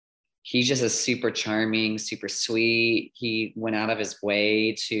 He's just a super charming, super sweet. He went out of his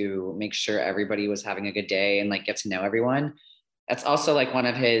way to make sure everybody was having a good day and like get to know everyone. That's also like one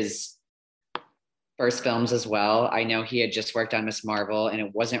of his first films as well. I know he had just worked on Miss Marvel and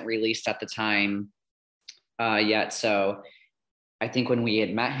it wasn't released at the time yet. So I think when we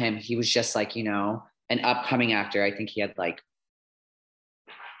had met him, he was just like, an upcoming actor. I think he had like,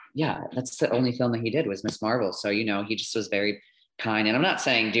 yeah, that's the only film that he did was Miss Marvel. So, he just was very kind. And I'm not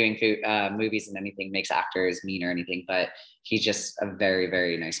saying doing movies and anything makes actors mean or anything, but he's just a very,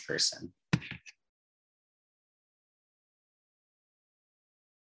 very nice person.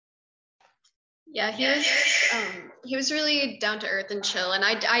 Yeah, he was really down to earth and chill, and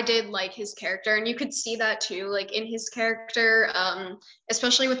I did like his character, and you could see that too, like in his character,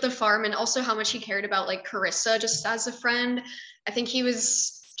 especially with the farm, and also how much he cared about like Carissa just as a friend. I think he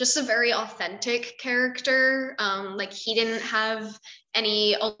was just a very authentic character. Like he didn't have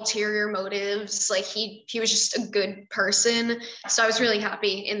any ulterior motives. Like he was just a good person. So I was really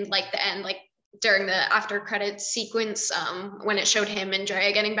happy in like the end, like during the after credits sequence, when it showed him and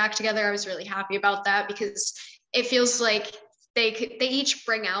Drea getting back together. I was really happy about that because it feels like they each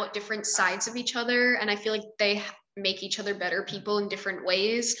bring out different sides of each other, and I feel like they make each other better people in different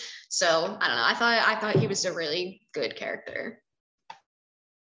ways. So I don't know. I thought he was a really good character.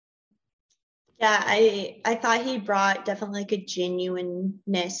 Yeah, I thought he brought definitely like a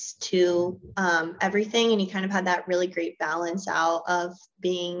genuineness to everything, and he kind of had that really great balance out of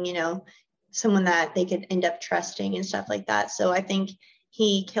being, someone that they could end up trusting and stuff like that. So I think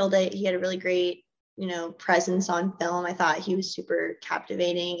he killed it. He had a really great, presence on film. I thought he was super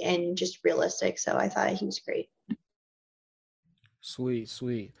captivating and just realistic. So I thought he was great.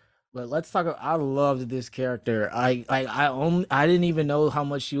 Sweet. But let's talk. I loved this character. I didn't even know how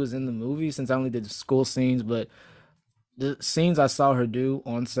much she was in the movie since I only did school scenes, but the scenes I saw her do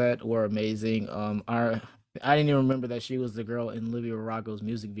on set were amazing. I didn't even remember that she was the girl in Olivia Rodrigo's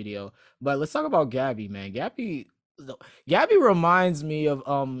music video. But let's talk about Gabby, man. Gabby reminds me of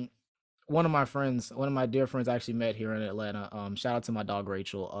one of my friends, one of my dear friends I actually met here in Atlanta. Shout out to my dog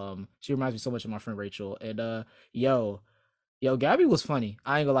Rachel. She reminds me so much of my friend Rachel. And yo, yo, Gabby was funny.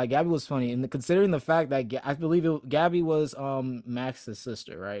 I ain't gonna lie, Gabby was funny. And considering the fact that I believe Gabby was Max's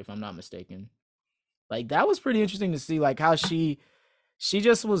sister, right? If I'm not mistaken. Like that was pretty interesting to see, like how she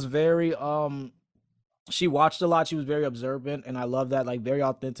just was very she watched a lot, she was very observant, and I love that, like very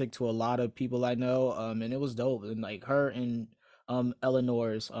authentic to a lot of people I know. And it was dope. And like her and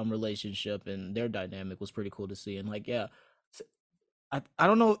Eleanor's relationship and their dynamic was pretty cool to see. And like yeah, I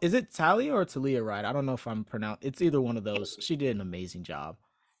don't know, is it Talia or Talia, right? I don't know if I'm pronounced, it's either one of those. She did an amazing job.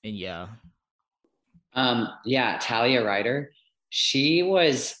 And yeah. Yeah, Talia Ryder. She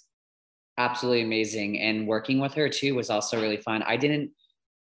was absolutely amazing. And working with her too was also really fun. I didn't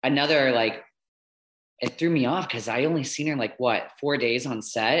another like it threw me off because I only seen her like what 4 days on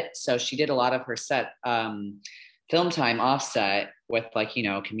set. So she did a lot of her set film time offset with like,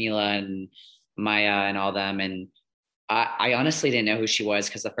 Camila and Maya and all them. And I honestly didn't know who she was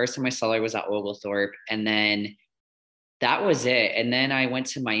because the first time I saw her was at Oglethorpe. And then that was it. And then I went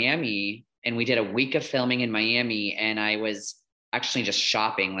to Miami and we did a week of filming in Miami. And I was actually just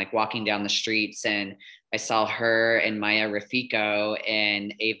shopping, like walking down the streets. And I saw her and Maya Rafiko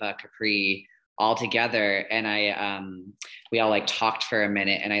and Ava Capri all together. And we all like talked for a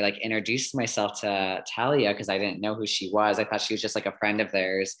minute and I like introduced myself to Talia because I didn't know who she was. I thought she was just like a friend of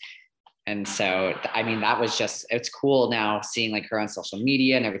theirs. And so, I mean, that was just, it's cool now seeing like her on social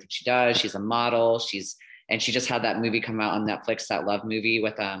media and everything she does. She's a model. And she just had that movie come out on Netflix, that Love movie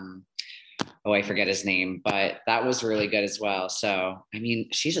with, oh, I forget his name, but that was really good as well. So, I mean,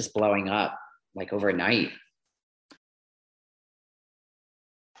 she's just blowing up like overnight.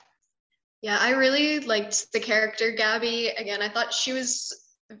 Yeah, I really liked the character Gabby. Again, I thought she was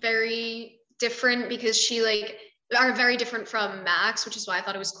very different because she like are very different from Max, which is why I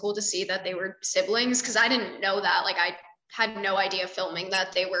thought it was cool to see that they were siblings because I didn't know that. Like I had no idea filming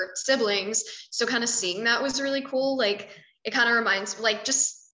that they were siblings. So kind of seeing that was really cool. Like it kind of reminds like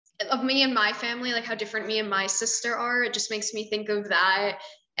just of me and my family, like how different me and my sister are. It just makes me think of that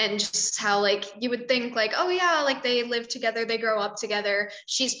and just how like you would think like, oh yeah, like they live together, they grow up together.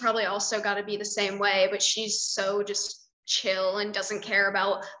 She's probably also got to be the same way, but she's so just chill and doesn't care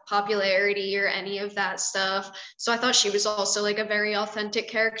about popularity or any of that stuff. So I thought she was also like a very authentic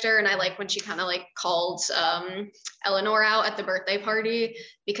character. And I like when she kind of like called Eleanor out at the birthday party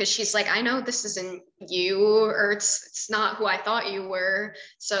because she's like, I know this isn't you or it's not who I thought you were.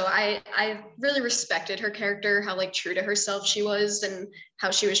 So I really respected her character, how like true to herself she was and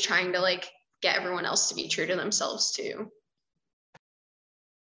how she was trying to like get everyone else to be true to themselves too.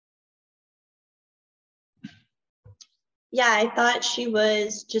 Yeah, I thought she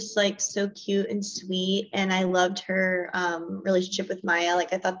was just like so cute and sweet, and I loved her relationship with Maya.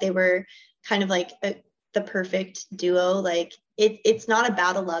 Like I thought they were kind of like the perfect duo. Like it's not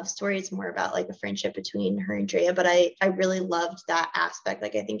about a love story; it's more about like a friendship between her and Drea. But I really loved that aspect.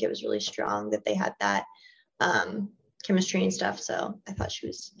 Like I think it was really strong that they had that chemistry and stuff. So I thought she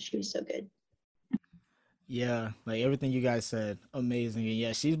was so good. Yeah, like everything you guys said, amazing. And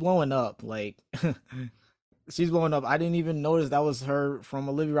yeah, she's blowing up. Like she's blowing up. I didn't even notice that was her from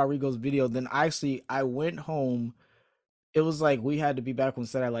Olivia Rodrigo's video. Then I went home. It was like we had to be back on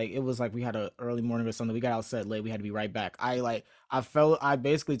set at like it was like we had a early morning or something. We got out set late. We had to be right back. I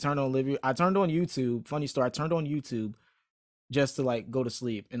basically turned on Olivia. I turned on YouTube. Funny story. I turned on YouTube just to like go to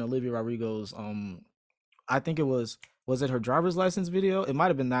sleep. And Olivia Rodrigo's I think was it her driver's license video? It might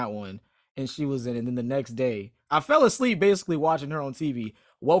have been that one. And she was in it. And then the next day, I fell asleep basically watching her on TV.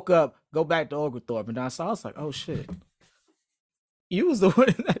 Woke up, go back to Oglethorpe, and I saw. I was like, "Oh shit, you was the one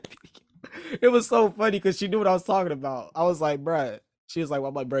in that video." It was so funny because she knew what I was talking about. I was like, "Bruh." She was like, well,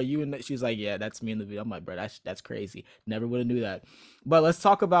 "I'm like, bruh, you and she's like, yeah, that's me in the video." I'm like, "Bruh, that's crazy. Never would have knew that." But let's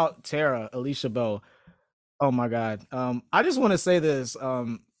talk about Tara, Alicia Bowe. Oh my god. I just want to say this.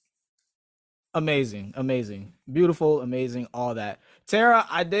 Amazing, amazing, beautiful, amazing, all that. Tara,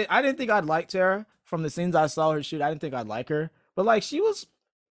 I didn't think I'd like Tara from the scenes I saw her shoot. I didn't think I'd like her, but she was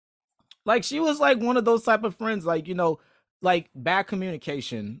like one of those type of friends, like like bad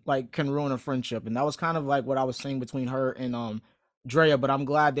communication, like can ruin a friendship, and that was kind of like what I was saying between her and Drea. But I'm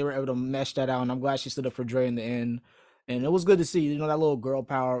glad they were able to mesh that out, and I'm glad she stood up for Drea in the end. And it was good to see, that little girl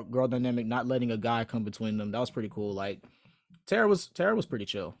power, girl dynamic, not letting a guy come between them. That was pretty cool. Like Tara was pretty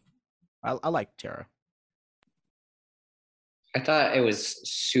chill. I like Tara. I thought it was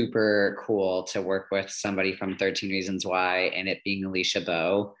super cool to work with somebody from 13 Reasons Why and it being Alicia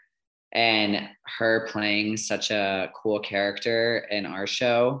Bowe and her playing such a cool character in our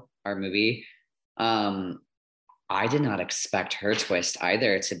show, our movie. I did not expect her twist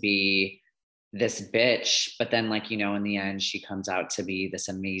either to be this bitch, but then like, in the end, she comes out to be this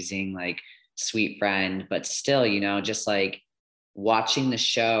amazing, like sweet friend, but still, just like watching the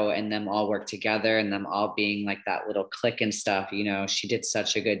show and them all work together and them all being like that little clique and stuff, she did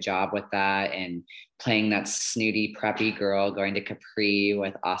such a good job with that and playing that snooty preppy girl going to Capri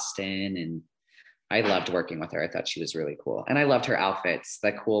with Austin. And I loved working with her. I thought she was really cool. And I loved her outfits.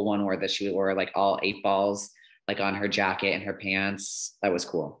 The cool one where that she wore like all 8 balls, like on her jacket and her pants. That was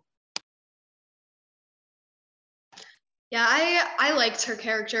cool. Yeah, I liked her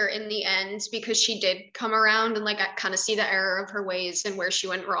character in the end because she did come around and like I kind of see the error of her ways and where she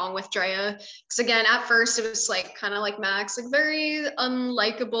went wrong with Drea. Because again, at first it was like kind of like Max, like very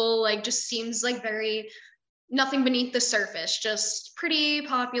unlikable, like just seems like very nothing beneath the surface, just pretty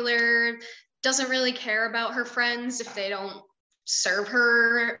popular, doesn't really care about her friends if they don't serve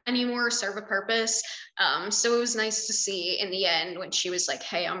her anymore, serve a purpose. So it was nice to see in the end when she was like,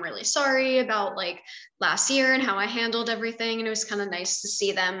 hey, I'm really sorry about like last year and how I handled everything. And it was kind of nice to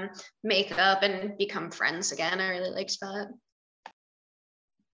see them make up and become friends again. I really liked that.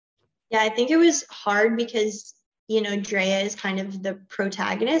 Yeah, I think it was hard because, Drea is kind of the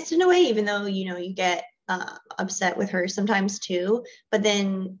protagonist in a way, even though, you get upset with her sometimes too. But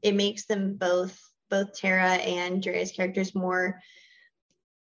then it makes them both Tara and Drea's characters more,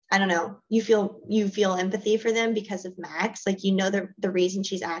 I don't know, you feel empathy for them because of Max. Like, the reason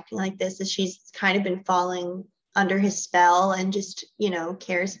she's acting like this is she's kind of been falling under his spell and just,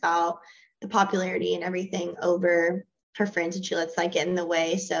 cares about the popularity and everything over her friends, and she lets that get in the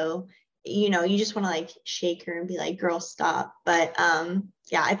way. So, you just want to like shake her and be like, girl, stop. But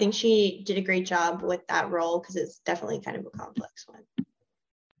yeah, I think she did a great job with that role because it's definitely kind of a complex one.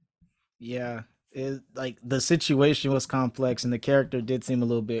 Yeah, like the situation was complex, and the character did seem a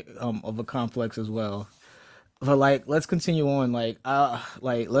little bit of a complex as well. But like, let's continue on. Like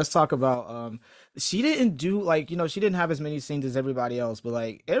let's talk about she didn't do like she didn't have as many scenes as everybody else, but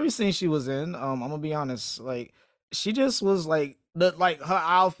like every scene she was in, I'm gonna be honest, like she just was like her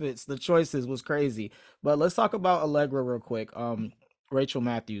outfits, the choices was crazy. But let's talk about Allegra real quick. Rachel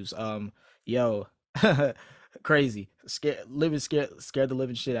Matthews. Yo, crazy, scared the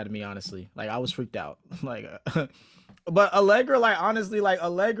living shit out of me. Honestly, like I was freaked out. like, but Allegra, like honestly, like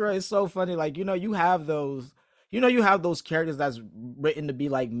Allegra is so funny. Like you have those. You have those characters that's written to be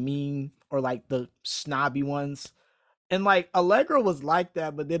like mean or like the snobby ones. And like Allegra was like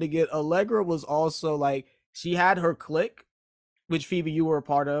that, but then again, Allegra was also like she had her clique, which Phoebe you were a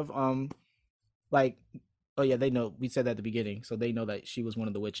part of. Like, oh yeah, they know we said that at the beginning, so they know that she was one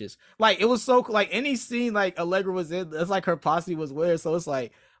of the witches. Like it was so like any scene like Allegra was in, it's like her posse was weird. So it's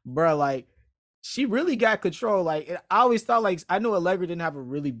like, bruh, like she really got control. Like I always thought, like I know Allegra didn't have a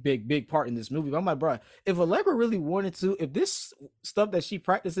really big part in this movie, but I'm like, bro, if Allegra really wanted to, if this stuff that she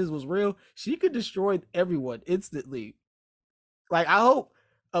practices was real, she could destroy everyone instantly. Like I hope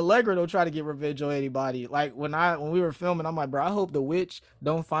Allegra don't try to get revenge on anybody. Like when we were filming, I'm like, bro, I hope the witch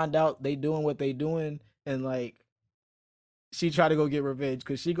don't find out they doing what they doing and like she try to go get revenge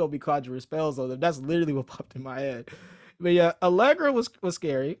because she gonna be conjuring spells on them. That's literally what popped in my head. But yeah, Allegra was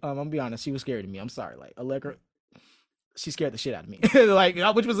scary. I'm gonna be honest, she was scary to me. I'm sorry, like Allegra, she scared the shit out of me. Like,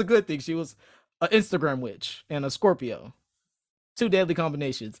 which was a good thing. She was an Instagram witch and a Scorpio, two deadly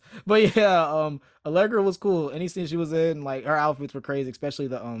combinations. But yeah, Allegra was cool. Any scene she was in, like her outfits were crazy, especially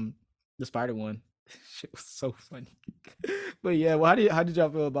the spider one. Shit was so funny. But yeah, well, how did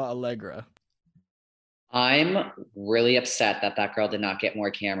y'all feel about Allegra? I'm really upset that that girl did not get more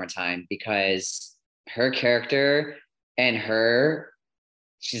camera time because her character and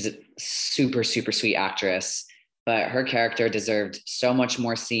she's a super, super sweet actress, but her character deserved so much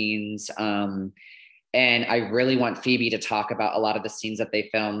more scenes. And I really want Phoebe to talk about a lot of the scenes that they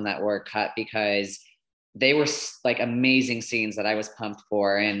filmed that were cut because they were like amazing scenes that I was pumped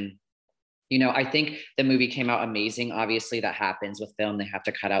for. And I think the movie came out amazing. Obviously, that happens with film. They have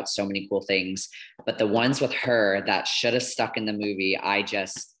to cut out so many cool things. But the ones with her that should have stuck in the movie, I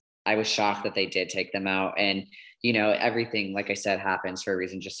was shocked that they did take them out. And, everything, like I said, happens for a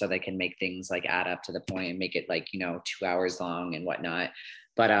reason, just so they can make things like add up to the point and make it like, 2 hours long and whatnot.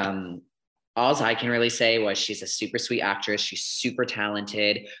 But all I can really say was she's a super sweet actress. She's super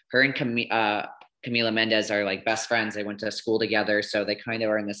talented. Her and Camila Mendez are like best friends. They went to school together, so they kind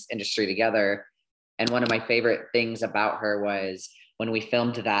of are in this industry together. And one of my favorite things about her was when we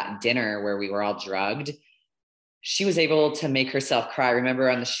filmed that dinner where we were all drugged, she was able to make herself cry. Remember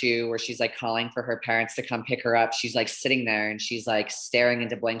on the shoe where she's like calling for her parents to come pick her up? She's like sitting there and she's like staring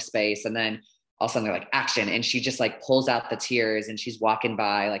into blank space. And then all of a sudden they're like, action. And she just like pulls out the tears and she's walking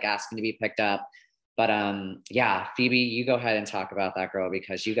by, like asking to be picked up. But yeah, Phoebe, you go ahead and talk about that girl,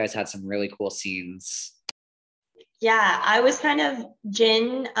 because you guys had some really cool scenes. Yeah, I was kind of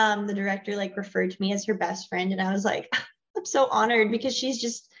Jen, the director, like referred to me as her best friend. And I was like, I'm so honored because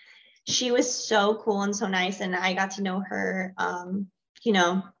she was so cool and so nice. And I got to know her, you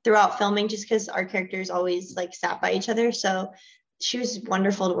know, throughout filming, just because our characters always like sat by each other. So she was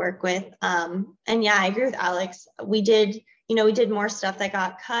wonderful to work with. And yeah, I agree with Alex. We did more stuff that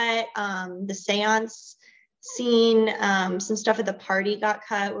got cut. The seance scene, some stuff at the party got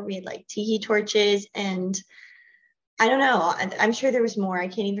cut where we had like tiki torches, and I don't know. I'm sure there was more. I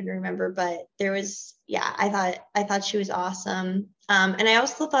can't even remember, but there was, yeah, I thought she was awesome. And I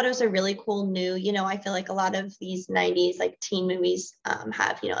also thought it was a really cool new, you know, I feel like a lot of these 90s like teen movies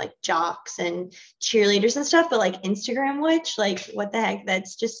have, you know, like jocks and cheerleaders and stuff, but like Instagram Witch, like what the heck?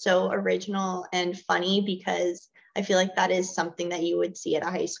 That's just so original and funny, because I feel like that is something that you would see at a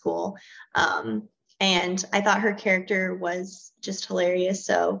high school. And I thought her character was just hilarious.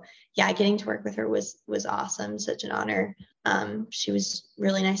 So yeah, getting to work with her was awesome. Such an honor. She was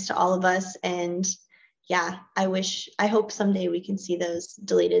really nice to all of us. And yeah, I hope someday we can see those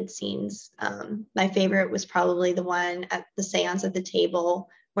deleted scenes. My favorite was probably the one at the seance at the table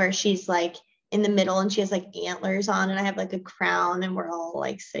where she's like in the middle and she has like antlers on and I have like a crown and we're all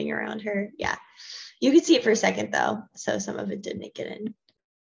like sitting around her. Yeah. You could see it for a second though. So some of it did make it in.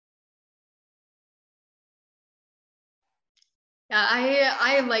 Yeah,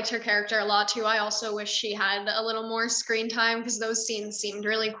 I liked her character a lot too. I also wish she had a little more screen time because those scenes seemed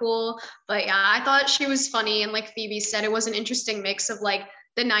really cool. But yeah, I thought she was funny, and like Phoebe said, it was an interesting mix of like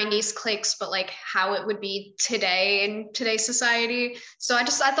the 90s cliques, but like how it would be today in today's society. So I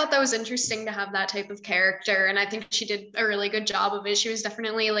thought that was interesting to have that type of character, and I think she did a really good job of it. She was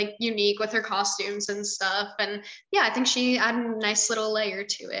definitely like unique with her costumes and stuff. And yeah, I think she added a nice little layer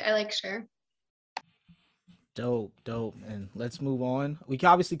to it. I liked her. Dope. And let's move on. We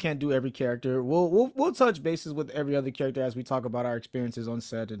obviously can't do every character. We'll touch bases with every other character as we talk about our experiences on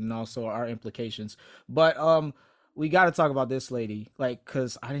set and also our implications. But we got to talk about this lady, like,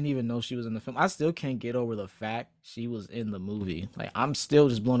 cause I didn't even know she was in the film. I still can't get over the fact she was in the movie. Like, I'm still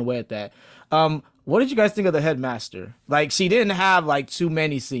just blown away at that. What did you guys think of the headmaster? Like, she didn't have like too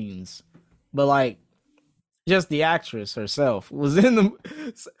many scenes, but like, just the actress herself was in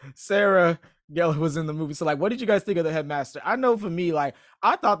the Sarah Gellar was in the movie. So like, what did you guys think of the headmaster? I know for me, like,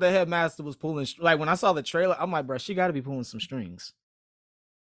 I thought the headmaster was pulling like when I saw the trailer, I'm like, bro, she got to be pulling some strings.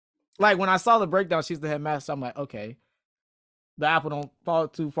 Like when I saw the breakdown, she's the headmaster. I'm like, okay, the apple don't fall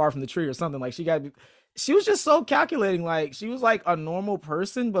too far from the tree or something. Like she got to be. She was just so calculating. Like she was like a normal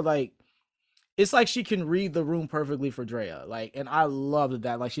person, but like it's like she can read the room perfectly for Drea. Like, and I loved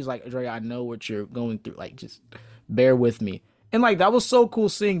that. Like she's like, Drea, I know what you're going through. Like, just bear with me. And like that was so cool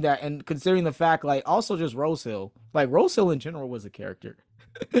seeing that, and considering the fact, like also just Rose Hill, like Rose Hill in general was a character.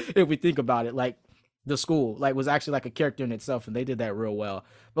 If we think about it, like the school, like was actually like a character in itself, and they did that real well.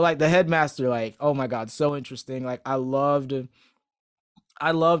 But like the headmaster, like oh my god, so interesting. Like I loved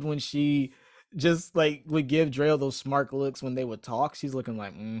when she just like would give Drea those smart looks when they would talk. She's looking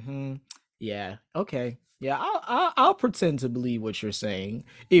like, yeah, okay, yeah, I'll pretend to believe what you're saying,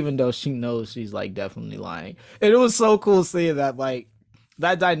 even though she knows she's like definitely lying. And it was so cool seeing that like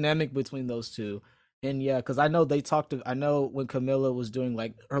that dynamic between those two. And yeah, because I know they talked to, I know when Camilla was doing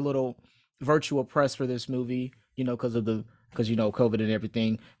like her little virtual press for this movie, you know, because you know COVID and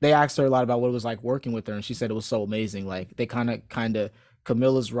everything, they asked her a lot about what it was like working with her, and she said it was so amazing. Like they kind of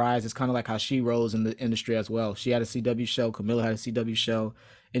Camilla's rise is kind of like how she rose in the industry as well. She had a CW show, Camilla had a CW show,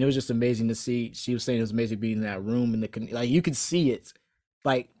 and it was just amazing to see. She was saying it was amazing being in that room and the like you could see it,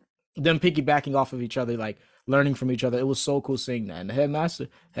 like them piggybacking off of each other, like learning from each other. It was so cool seeing that. And the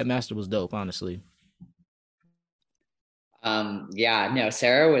headmaster was dope, honestly. Yeah, no,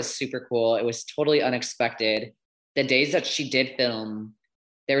 Sarah was super cool. It was totally unexpected. The days that she did film,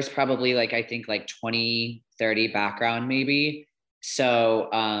 there was probably like I think like 20, 30 background maybe. So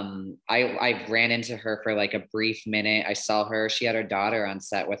I ran into her for like a brief minute. I saw her, she had her daughter on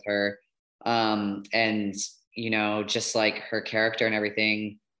set with her. And you know, just like her character and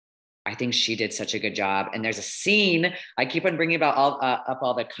everything, I think she did such a good job. And there's a scene I keep on bringing about up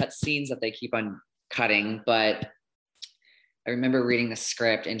all the cut scenes that they keep on cutting, but I remember reading the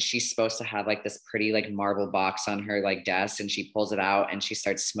script and she's supposed to have like this pretty like marble box on her like desk, and she pulls it out and she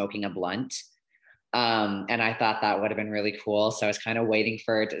starts smoking a blunt. And I thought that would have been really cool. So I was kind of waiting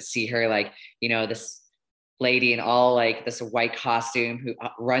for to see her, like, you know, this lady in all like this white costume who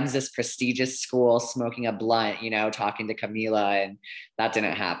runs this prestigious school, smoking a blunt, you know, talking to Camila, and that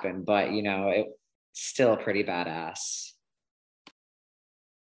didn't happen. But you know, it's still pretty badass.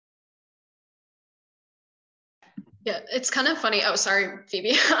 Yeah, it's kind of funny. Oh, sorry,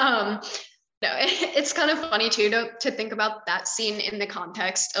 Phoebe. No, it's kind of funny too to think about that scene in the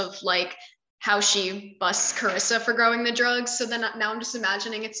context of like how she busts Carissa for growing the drugs. So then now I'm just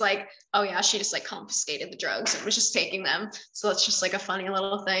imagining it's like, oh yeah, she just like confiscated the drugs and was just taking them. So that's just like a funny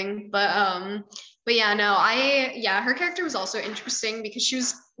little thing. But yeah, no, her character was also interesting because she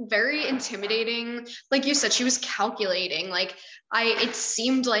was very intimidating. Like you said, she was calculating. Like it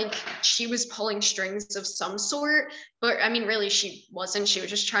seemed like she was pulling strings of some sort, but I mean, really, she wasn't. She was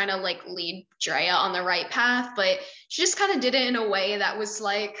just trying to like lead Drea on the right path, but she just kind of did it in a way that was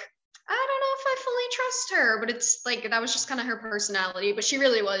like, I don't know if I fully trust her, but it's like that was just kind of her personality. But she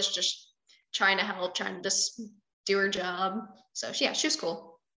really was just trying to help, trying to just do her job. So yeah, she was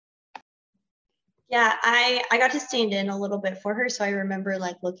cool. Yeah, I got to stand in a little bit for her, so I remember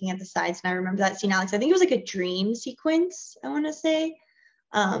like looking at the sides, and I remember that scene, Alex. I think it was like a dream sequence, I want to say.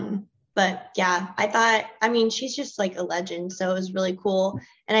 But yeah, I mean, she's just like a legend, so it was really cool.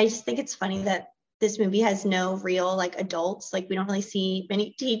 And I just think it's funny that this movie has no real like adults. Like we don't really see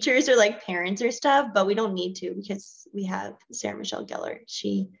many teachers or like parents or stuff, but we don't need to because we have Sarah Michelle Gellar.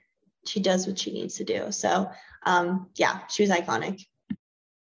 She does what she needs to do. So yeah, she was iconic.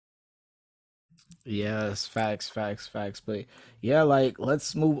 Yes, facts. But yeah, like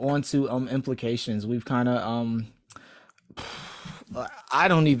let's move on to implications. We've kind of I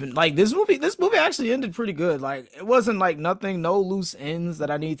don't even like this movie. This movie actually ended pretty good. Like it wasn't like nothing, no loose ends that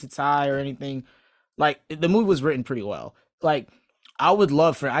I need to tie or anything. Like the movie was written pretty well. Like I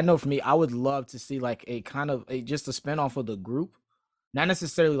know for me, I would love to see like a kind of a just a spinoff of the group. Not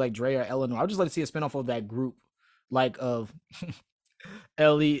necessarily like Dre or Eleanor. I would just like to see a spinoff of that group, like of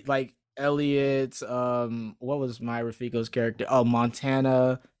Ellie, like Elliot, what was Myra Fico's character? Oh,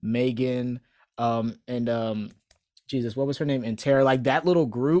 Montana, Megan, and Jesus, what was her name? And Tara, like that little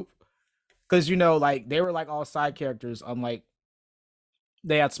group. Cause you know, like they were like all side characters, unlike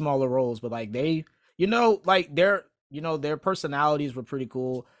they had smaller roles, but like they, like their personalities were pretty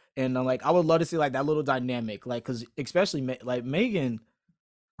cool. And like I would love to see like that little dynamic, like because especially like Megan,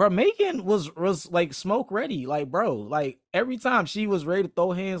 bro, Megan was like smoke ready, like bro, like every time she was ready to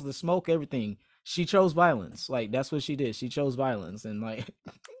throw hands, to smoke everything, she chose violence. Like that's what she did. She chose violence, and like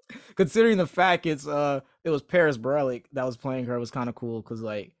considering the fact it was Paris Barelic that was playing her, it was kind of cool because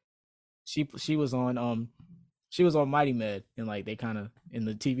like she was on Mighty Med, and like they kind of in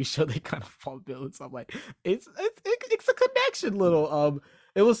the TV show they kind of fall bill and stuff. Like it's a connection, little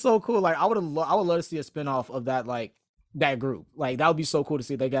it was so cool. Like I would love to see a spinoff of that, like that group. Like that would be so cool to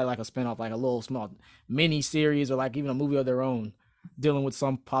see. They got like a spinoff, like a little small mini series or like even a movie of their own dealing with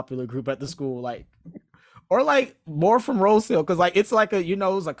some popular group at the school, like or like more from Rose Hill, because like it's like it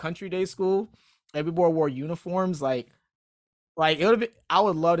was a country day school. Everybody wore uniforms, like it would be. I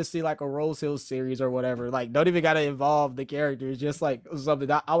would love to see like a Rose Hill series or whatever. Like don't even gotta involve the characters, just like something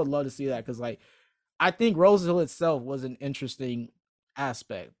that I would love to see that, because like I think Rose Hill itself was an interesting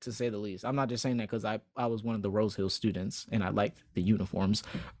aspect, to say the least. I'm not just saying that because I was one of the Rose Hill students and I liked the uniforms.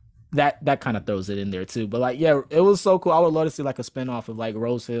 That kind of throws it in there too. But like yeah, it was so cool. I would love to see like a spinoff of like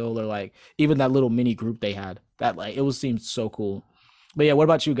Rose Hill, or like even that little mini group they had. That like it was seemed so cool. But yeah, what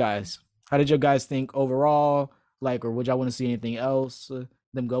about you guys? How did you guys think overall? Like, or would y'all want to see anything else?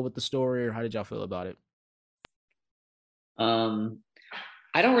 Them go with the story, or how did y'all feel about it?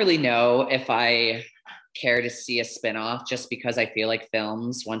 I don't really know if I care to see a spinoff, just because I feel like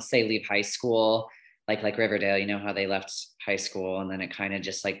films, once they leave high school, like Riverdale, you know how they left high school and then it kind of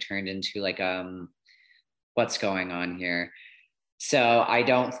just like turned into like what's going on here. So I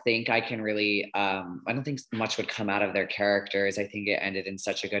don't think I can really I don't think much would come out of their characters. I think it ended in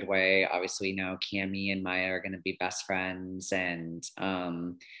such a good way. Obviously, Cammy and Maya are going to be best friends, and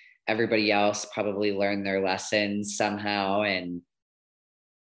everybody else probably learned their lessons somehow. And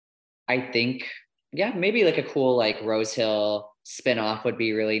I think, yeah, maybe like a cool like Rose Hill spinoff would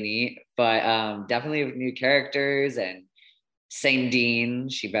be really neat. But definitely with new characters, and same Dean,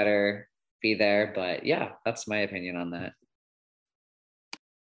 she better be there. But yeah, that's my opinion on that.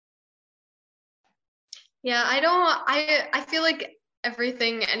 Yeah, I feel like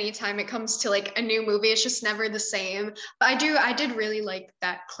everything, anytime it comes to like a new movie, it's just never the same. But I did really like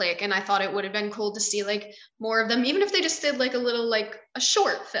that click, and I thought it would have been cool to see like more of them, even if they just did like a little like a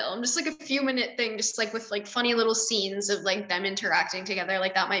short film, just like a few-minute thing, just like with like funny little scenes of like them interacting together.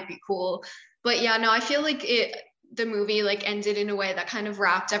 Like that might be cool. But yeah, no, I feel like the movie like ended in a way that kind of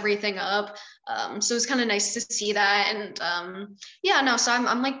wrapped everything up. So it was kind of nice to see that. And yeah, no, so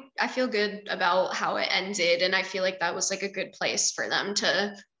I'm like, I feel good about how it ended. And I feel like that was like a good place for them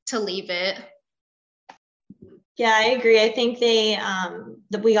to leave it. Yeah, I agree. I think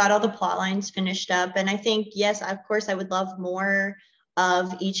that we got all the plot lines finished up. And I think, yes, of course, I would love more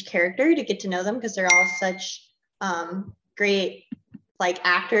of each character to get to know them because they're all such great like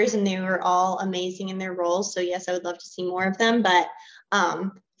actors and they were all amazing in their roles. So yes, I would love to see more of them. But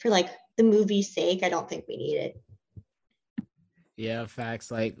for like the movie's sake, I don't think we need it. Yeah, facts.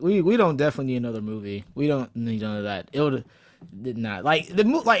 Like we don't definitely need another movie. We don't need none of that. It would did not like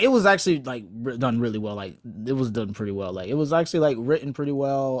like it was actually like done really well. Like it was done pretty well. Like it was actually like written pretty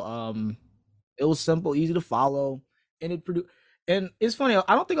well. It was simple, easy to follow, and it produced. And it's funny.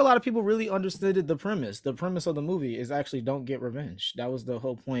 I don't think a lot of people really understood the premise. The premise of the movie is actually don't get revenge. That was the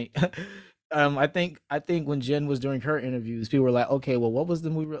whole point. I think when Jen was doing her interviews, people were like, "Okay, well, what was the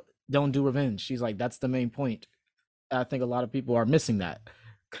movie? Don't do revenge." She's like, "That's the main point." I think a lot of people are missing that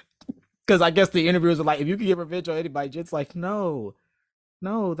because I guess the interviewers are like, "If you can get revenge on anybody," Jen's like, "No,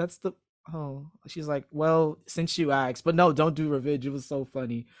 no, that's the." Oh, she's like, "Well, since you asked, but no, don't do revenge." It was so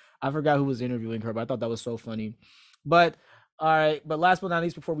funny. I forgot who was interviewing her, but I thought that was so funny. But all right, but last but not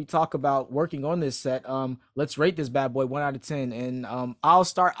least, before we talk about working on this set, let's rate this bad boy 1 out of 10, and I'll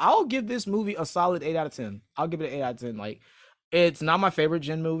start. I'll give this movie a solid 8 out of 10. I'll give it an 8 out of 10. Like, it's not my favorite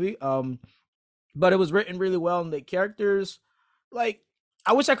Jen movie, but it was written really well, and the characters, like,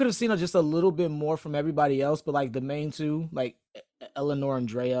 I wish I could have seen just a little bit more from everybody else, but like the main two, like Eleanor and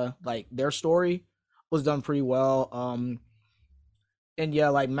Drea, like their story was done pretty well. And yeah,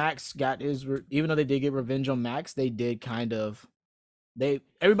 like Max got his, even though they did get revenge on Max, they did kind of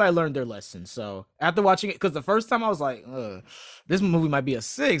everybody learned their lesson. So after watching it, because the first time I was like, ugh, this movie might be a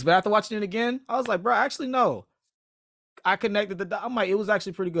 6, but after watching it again, I was like, bro, actually no, I connected I'm like, it was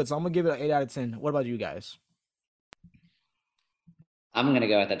actually pretty good. So I'm gonna give it an 8 out of 10. What about you guys? I'm gonna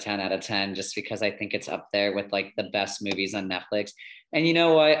go with a 10 out of 10 just because I think it's up there with like the best movies on Netflix. And you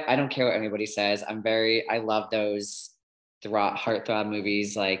know what? I don't care what anybody says. I love those heartthrob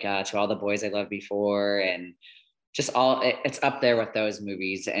movies like To All the Boys I Loved Before, and just it's up there with those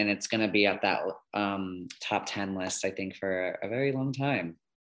movies, and it's gonna be at that top 10 list, I think, for a very long time.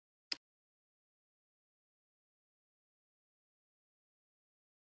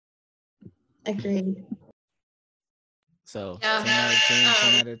 Agreed. So Yeah. 10 out of 10,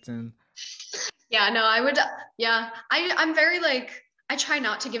 10 out of 10. Yeah, no, I would. Yeah, I'm very like, I try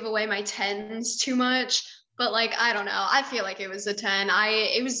not to give away my tens too much, but like I don't know. I feel like it was a 10. I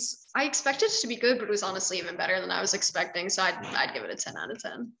expected it to be good, but it was honestly even better than I was expecting. So I'd give it a 10 out of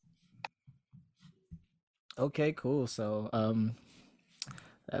 10. Okay, cool. So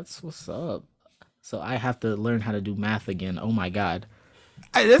that's what's up. So I have to learn how to do math again. Oh my god.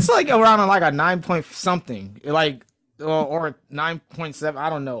 It's like around like a 9 point something. Like or 9.7, I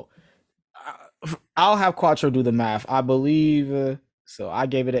don't know. I'll have Quattro do the math. I believe so. I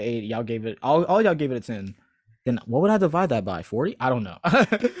gave it an 8. Y'all gave it all y'all gave it a 10. Then what would I divide that by? 40? I don't know.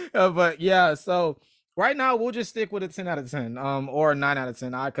 But yeah, so right now we'll just stick with a 10 out of 10, or a 9 out of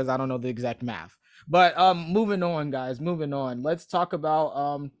 10, because I don't know the exact math. But moving on, guys, moving on. Let's talk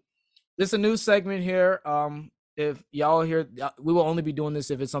about this is a new segment here. If y'all here, we will only be doing this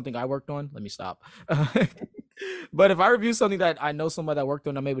if it's something I worked on. Let me stop. But if I review something that I know somebody that worked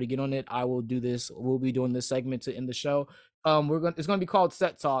on, I'm able to get on it, I will do this. We'll be doing this segment to end the show. It's gonna be called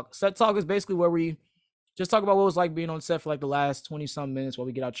Set Talk. Set Talk is basically where we just talk about what it was like being on set for like the last 20 some minutes while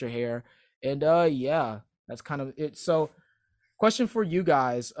we get out your hair. And yeah, that's kind of it. So question for you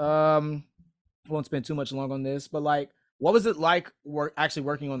guys. Won't spend too much long on this, but like, what was it like actually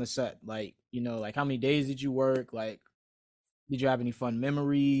working on the set? Like, like how many days did you work? Like, did you have any fun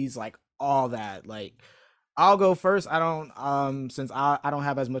memories? Like all that. Like, I'll go first. I don't since I don't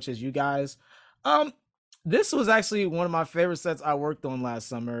have as much as you guys. Um this was actually one of my favorite sets I worked on last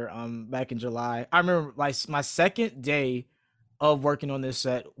summer, back in July. I remember like my second day of working on this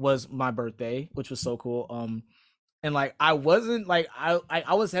set was my birthday, which was so cool. And like I wasn't like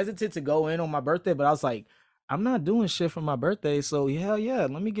I was hesitant to go in on my birthday, but I was like, I'm not doing shit for my birthday, so hell yeah,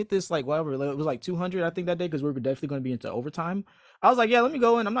 let me get this like whatever. It was like 200, I think, that day because we were definitely going to be into overtime. I was like, yeah, let me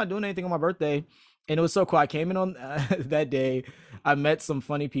go in. I'm not doing anything on my birthday, and it was so cool. I came in on that day. I met some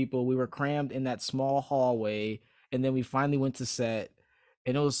funny people. We were crammed in that small hallway, and then we finally went to set,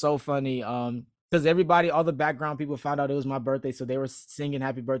 and it was so funny. Because everybody, all the background people found out it was my birthday, so they were singing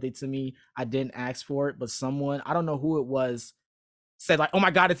happy birthday to me. I didn't ask for it, but someone, I don't know who it was, said like, "Oh my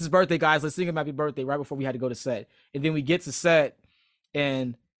god, it's his birthday, guys! Let's sing him happy birthday!" Right before we had to go to set, and then we get to set,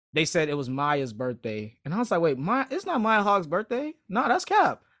 and they said it was Maya's birthday. And I was like, wait, it's not Maya Hogg's birthday? No, that's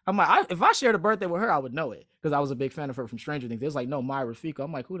Cap. I'm like, if I shared a birthday with her, I would know it because I was a big fan of her from Stranger Things. They was like, no, Maya Rafika.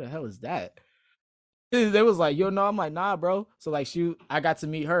 I'm like, who the hell is that? They was like, yo, no. I'm like, nah, bro. So like, I got to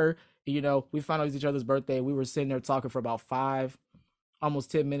meet her. You know, we found out it was each other's birthday. We were sitting there talking for about 5,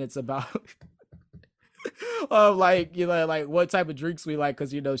 almost 10 minutes about of like, you know, like what type of drinks we like,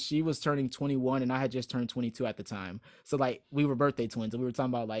 because you know she was turning 21 and I had just turned 22 at the time. So like we were birthday twins and we were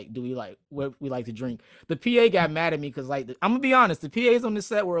talking about like, do we like what we like to drink. The PA got mad at me because like I'm gonna be honest, the PAs on the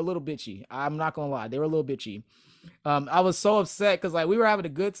set were a little bitchy. I'm not gonna lie, they were a little bitchy. I was so upset because like we were having a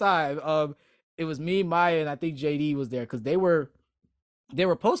good time. It was me, Maya, and I think JD was there because they were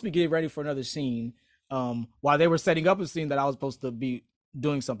supposed to be getting ready for another scene. While they were setting up a scene that I was supposed to be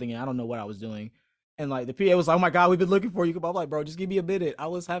doing something in. I don't know what I was doing. And like the PA was like, "Oh my god, we've been looking for you." I'm like, "Bro, just give me a minute." I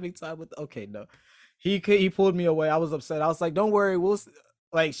was having time with. Okay, no, he pulled me away. I was upset. I was like, "Don't worry,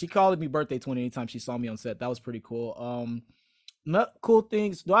 like she called me birthday twin anytime she saw me on set. That was pretty cool. Not cool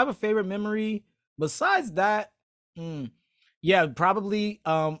things. Do I have a favorite memory besides that? Yeah, probably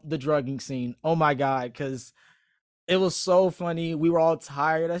the drugging scene. Oh my god, because it was so funny. We were all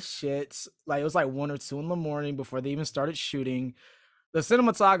tired as shit. Like it was like 1 or 2 in the morning before they even started shooting. The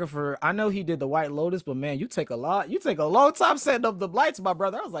cinematographer, I know he did the White Lotus, but man, you take a long time setting up the lights, my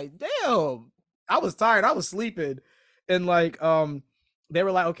brother. I was like, damn. I was tired. I was sleeping. And like, they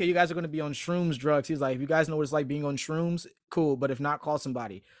were like, okay, you guys are gonna be on shrooms drugs. He's like, if you guys know what it's like being on shrooms, cool. But if not, call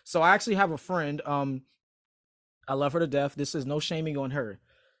somebody. So I actually have a friend. I love her to death. This is no shaming on her.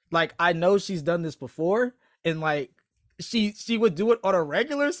 Like, I know she's done this before, and like she would do it on a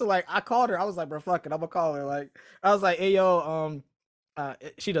regular. So like I called her. I was like, bro, fuck it, I'm gonna call her. Like, I was like, hey yo,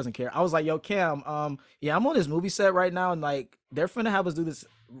 she doesn't care. I was like, yo, Cam, yeah, I'm on this movie set right now, and like they're finna have us do this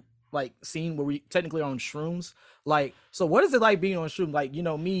like scene where we technically are on shrooms. Like, so what is it like being on shrooms? Like, you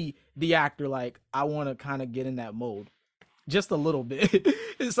know, me, the actor, like I wanna kinda get in that mode. Just a little bit.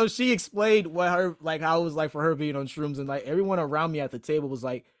 So she explained what her like how it was like for her being on shrooms, and like everyone around me at the table was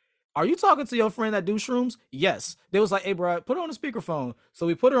like, "Are you talking to your friend that do shrooms?" Yes. They was like, "Hey, bro, put her on a speakerphone." So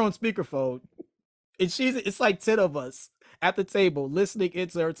we put her on speakerphone, and it's like 10 of us at the table listening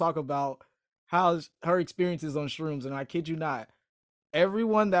into her talk about how her experiences on shrooms. And I kid you not,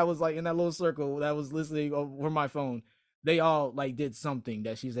 everyone that was like in that little circle that was listening over my phone, they all like did something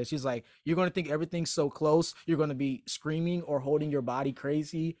that she said. She's like, you're gonna think everything's so close, you're gonna be screaming or holding your body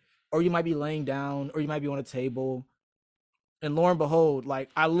crazy, or you might be laying down, or you might be on a table. And lo and behold, like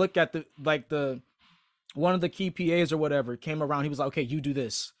I look at the one of the key PAs or whatever came around. He was like, okay, you do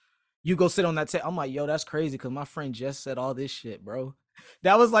this. You go sit on that table. I'm like, yo, that's crazy because my friend just said all this shit, bro.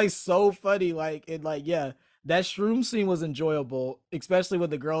 That was like so funny. Like, and like, yeah, that shroom scene was enjoyable, especially when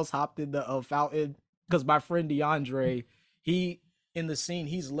the girls hopped in the fountain. Because my friend DeAndre, he in the scene,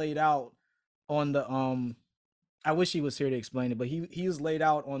 he's laid out on the I wish he was here to explain it, but he was laid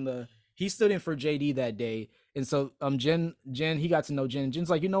out on the he stood in for JD that day. And so Jen, he got to know Jen.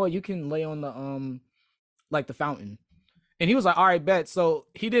 Jen's like, you know what, you can lay on the like the fountain. And he was like, all right, bet. So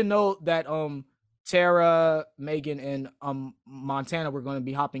he didn't know that Tara, Megan, and Montana were going to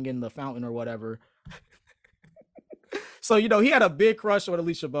be hopping in the fountain or whatever. So, you know, he had a big crush on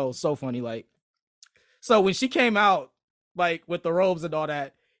Alicia Bowe. So funny. Like, so when she came out, like with the robes and all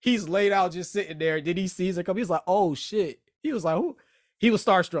that, he's laid out just sitting there. Did he sees her come? He's like, oh shit. He was like, who? He was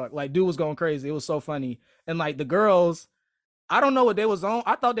starstruck. Like, dude was going crazy. It was so funny. And like the girls, I don't know what they was on.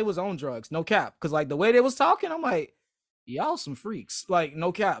 I thought they was on drugs. No cap. Cause like the way they was talking, I'm like, y'all some freaks. Like,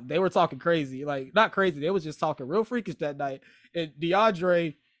 no cap. They were talking crazy. Like, not crazy. They was just talking real freakish that night. And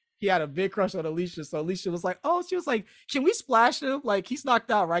DeAndre, he had a big crush on Alicia. So Alicia was like, oh, she was like, can we splash him? Like, he's knocked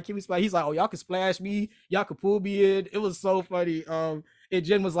out, right? Can we splash? He's like, oh, y'all can splash me. Y'all can pull me in. It was so funny. And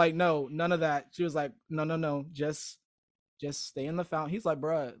Jen was like, no, none of that. She was like, no. Just stay in the fountain. He's like,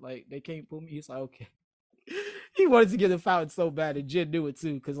 bruh, like, they can't pull me. He's like, okay. He wanted to get the fountain so bad, and Jen knew it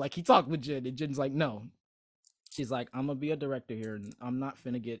too. Cause like he talked with Jen, and Jen's like, no. She's like, I'm gonna be a director here, and I'm not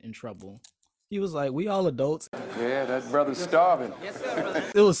finna get in trouble. He was like, we all adults. Yeah, that brother's starving.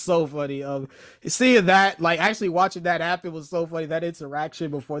 It was so funny. Seeing that, like actually watching that happen was so funny. That interaction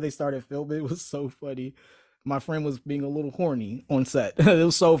before they started filming was so funny. My friend was being a little horny on set. It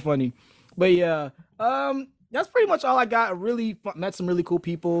was so funny. But yeah, that's pretty much all I got. I really met some really cool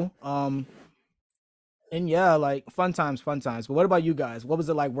people. And yeah, like fun times. But what about you guys? What was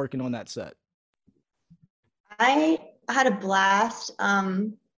it like working on that set? I had a blast.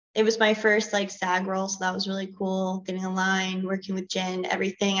 It was my first like SAG role, so that was really cool. Getting in line, working with Jen,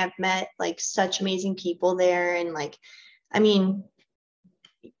 everything. I've met like such amazing people there, and like, I mean,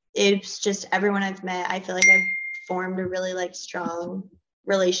 it's just everyone I've met. I feel like I've formed a really like strong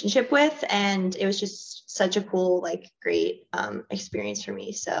relationship with, and it was just such a cool, like, great experience for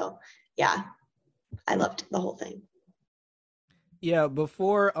me. So yeah, I loved the whole thing. Yeah,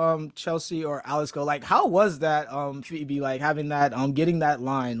 before Chelsea or Alice go, like how was that Phoebe, like having that getting that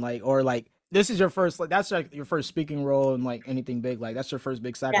line, like, or like this is your first, like that's like your first speaking role and like anything big, like that's your first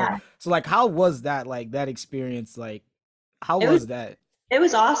big sack, like Yeah, so like how was that, like that experience, like how it was was that? it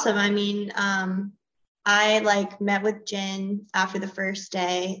was awesome. I mean, I like met with Jen after the first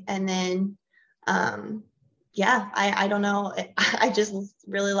day, and then um yeah, I don't know, I just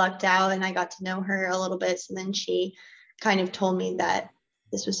really lucked out and I got to know her a little bit. So then she kind of told me that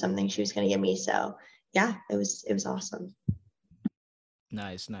this was something she was going to give me. So yeah, it was awesome.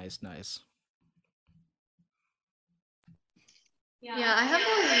 Nice, nice, nice. Yeah, I have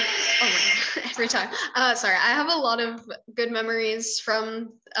oh my God, every time. Sorry, I have a lot of good memories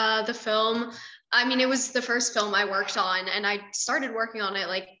from the film. I mean, it was the first film I worked on, and I started working on it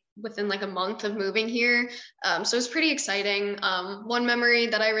like within like a month of moving here. So it was pretty exciting. One memory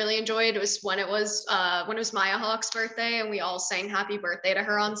that I really enjoyed was when it was Maya Hawke's birthday, and we all sang happy birthday to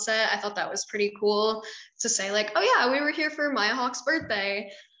her on set. I thought that was pretty cool to say like, oh yeah, we were here for Maya Hawke's birthday.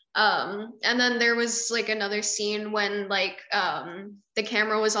 And then there was like another scene when like the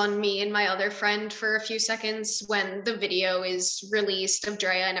camera was on me and my other friend for a few seconds when the video is released of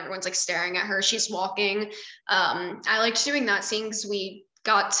Drea and everyone's like staring at her, she's walking. I liked doing that scene because we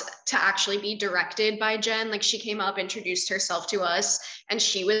got to actually be directed by Jen. Like she came up, introduced herself to us, and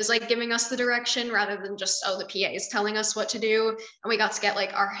she was like giving us the direction rather than just, oh, the PA is telling us what to do. And we got to get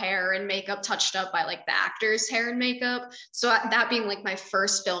like our hair and makeup touched up by like the actors' hair and makeup. So that being like my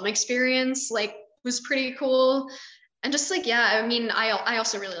first film experience, like was pretty cool. And just like, yeah, I mean, I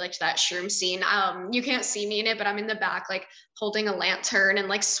also really liked that shroom scene. You can't see me in it, but I'm in the back, like holding a lantern and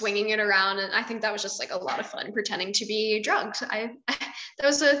like swinging it around. And I think that was just like a lot of fun pretending to be drugged.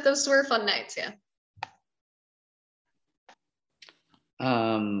 Those were fun nights. Yeah.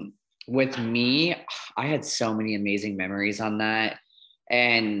 With me, I had so many amazing memories on that.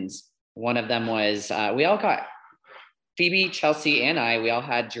 And one of them was we all got Phoebe, Chelsea, and we all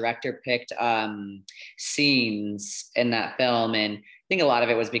had director picked scenes in that film. And I think a lot of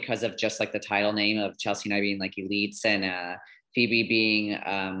it was because of just like the title name of Chelsea and I being like elites, and Phoebe being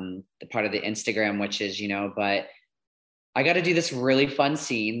the part of the Instagram witches, you know. But I got to do this really fun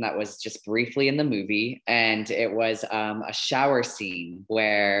scene that was just briefly in the movie. And it was a shower scene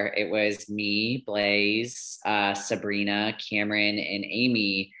where it was me, Blaze, Sabrina, Cameron, and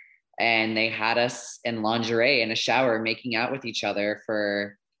Amy. And they had us in lingerie in a shower making out with each other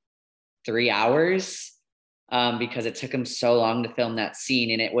for 3 hours because it took them so long to film that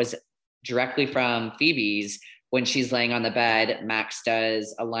scene. And it was directly from Phoebe's. When she's laying on the bed, Max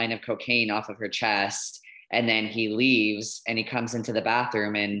does a line of cocaine off of her chest, and then he leaves and he comes into the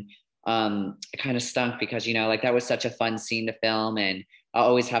bathroom, and it kind of stunk because, you know, like that was such a fun scene to film, and I'll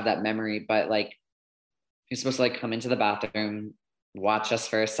always have that memory. But like he's supposed to like come into the bathroom, watch us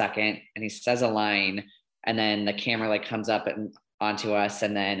for a second, and he says a line, and then the camera like comes up and onto us,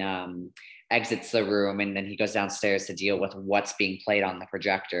 and then exits the room, and then he goes downstairs to deal with what's being played on the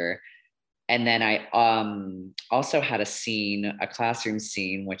projector. And then I also had a classroom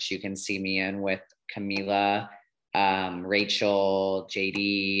scene, which you can see me in with Camila, Rachel,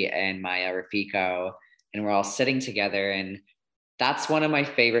 JD, and Maya Rafiko. And we're all sitting together. And that's one of my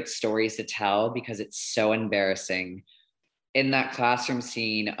favorite stories to tell because it's so embarrassing. In that classroom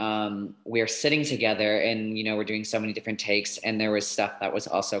scene, we're sitting together and, you know, we're doing so many different takes. And there was stuff that was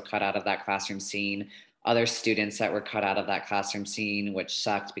also cut out of that classroom scene, other students that were cut out of that classroom scene, which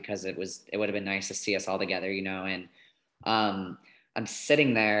sucked because it would have been nice to see us all together, you know. And I'm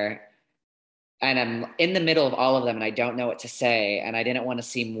sitting there and I'm in the middle of all of them and I don't know what to say. And I didn't want to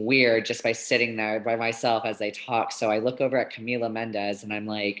seem weird just by sitting there by myself as they talk. So I look over at Camila Mendez and I'm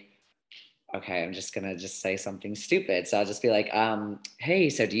like, okay, I'm just gonna just say something stupid. So I'll just be like, hey,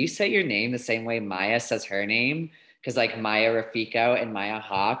 so do you say your name the same way Maya says her name? Because like Maya Rafiko and Maya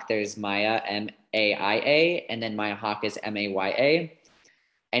Hawke, there's Maya Maia, and then Maya Hawke is Maya.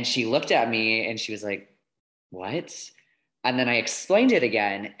 And she looked at me and she was like, what? And then I explained it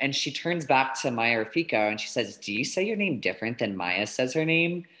again, and she turns back to Maya Rafiko and she says, do you say your name different than Maya says her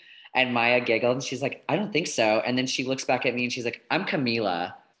name? And Maya giggled and she's like, I don't think so. And then she looks back at me and she's like, I'm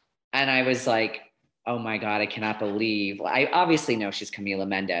Camila. And I was like, oh my God, I cannot believe. I obviously know she's Camila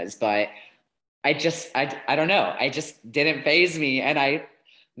Mendez, but I don't know. I just didn't faze me. And I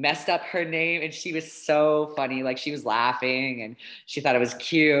messed up her name and she was so funny. Like she was laughing and she thought it was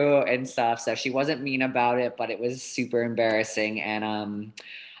cute and stuff. So she wasn't mean about it, but it was super embarrassing. And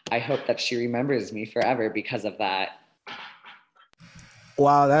I hope that she remembers me forever because of that.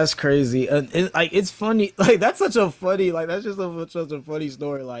 Wow, that's crazy. And like it's funny. Like that's such a funny. Like that's just such a funny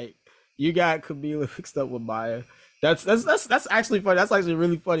story. Like you got Camila mixed up with Maya. That's actually funny. That's actually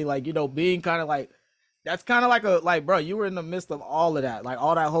really funny. Like being kind of like that's kind of like a like bro. You were in the midst of all of that, like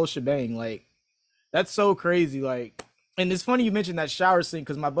all that whole shebang. Like that's so crazy. Like, and it's funny you mentioned that shower scene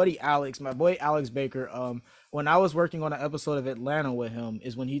because my boy Alex Baker, when I was working on an episode of Atlanta with him,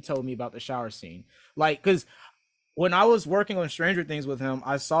 is when he told me about the shower scene. Like, because when I was working on Stranger Things with him,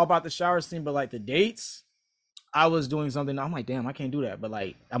 I saw about the shower scene, but like the dates, I was doing something. I'm like, damn, I can't do that. But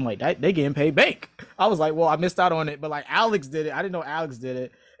like, I'm like, they getting paid bank. I was like, well, I missed out on it. But like, Alex did it. I didn't know Alex did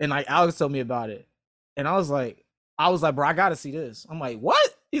it, and like Alex told me about it, and I was like, bro, I gotta see this. I'm like,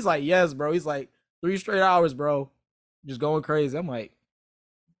 what? He's like, yes, bro. He's like, 3 straight hours, bro, just going crazy. I'm like,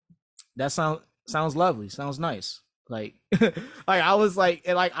 that sounds lovely. Sounds nice. Like, like I was like,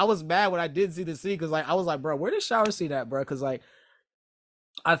 and like I was mad when I did see the scene because like I was like, bro, where did shower scene at, bro? Because like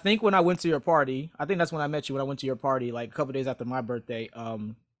I think when I went to your party, I think that's when I met you when I went to your party, like a couple days after my birthday.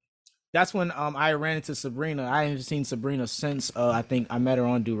 That's when I ran into Sabrina. I haven't seen Sabrina since I think I met her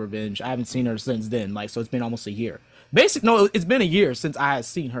on Do Revenge. I haven't seen her since then. Like, so it's been almost a year. No, it's been a year since I had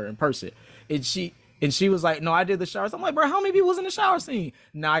seen her in person. And she was like, "No, I did the showers." I'm like, "Bro, how many people was in the shower scene?"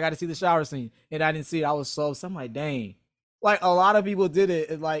 Now I got to see the shower scene, and I didn't see it. I was so I'm like, "Dang!" Like a lot of people did it,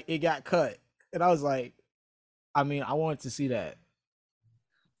 and like it got cut, and I was like, I mean, I wanted to see that.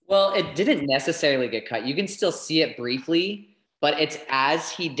 Well, it didn't necessarily get cut. You can still see it briefly, but it's as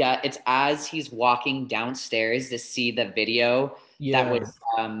he's walking downstairs to see the video that Yeah. was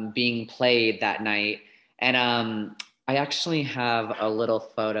being played that night. And I actually have a little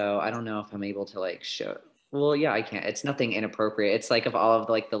photo. I don't know if I'm able to like show. Well, yeah, I can. It's nothing inappropriate. It's like of all of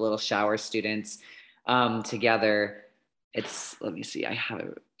like the little shower students together. Let me see. I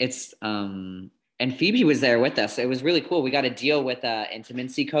have it. And Phoebe was there with us. It was really cool. We got to deal with a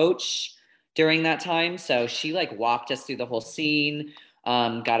intimacy coach during that time. So she like walked us through the whole scene,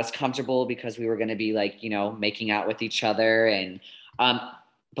 got us comfortable because we were going to be like, making out with each other. And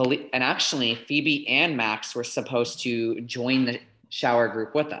actually Phoebe and Max were supposed to join the shower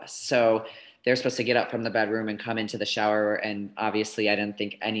group with us. So they're supposed to get up from the bedroom and come into the shower. And obviously I didn't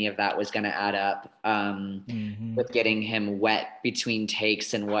think any of that was going to add up with getting him wet between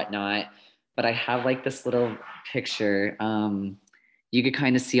takes and whatnot. But I have like this little picture. You could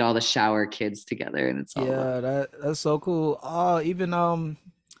kind of see all the shower kids together, and it's all That's so cool. Oh, even oh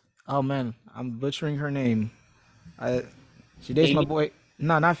man, I'm butchering her name. I She dates my Amy. boy.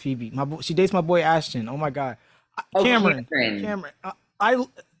 No, not Phoebe. She dates my boy Ashton. Oh my god, Oh, Cameron. Cameron. Cameron.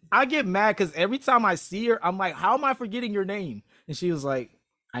 I get mad because every time I see her, I'm like, how am I forgetting your name? And she was like,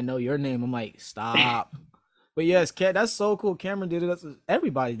 I know your name. I'm like, stop. But yes, Kat, that's so cool. Cameron did it.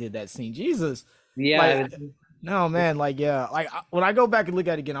 Everybody did that scene. Jesus. Yeah. Like, no, man. Like, yeah. Like, when I go back and look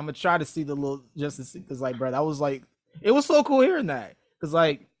at it again, I'm going to try to see the little justice. Because, like, bro, that was like, it was so cool hearing that. Because,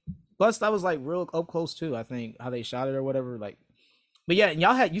 like, plus that was like real up close too, I think, how they shot it or whatever. Like, but yeah,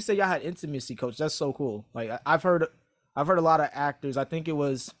 and you said y'all had intimacy coach. That's so cool. Like, I've heard a lot of actors. I think it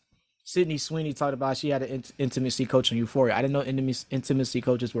was Sydney Sweeney talked about she had an intimacy coach on Euphoria. I didn't know intimacy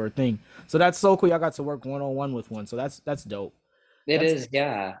coaches were a thing. So that's so cool. Y'all got to work one on one with one. So that's dope. It is,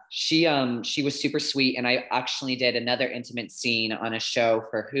 yeah. She was super sweet, and I actually did another intimate scene on a show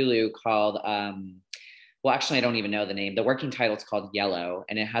for Hulu called well, actually, I don't even know the name. The working title is called Yellow,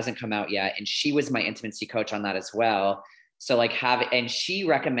 and it hasn't come out yet. And she was my intimacy coach on that as well. So like and she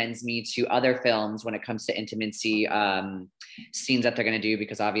recommends me to other films when it comes to intimacy scenes that they're going to do,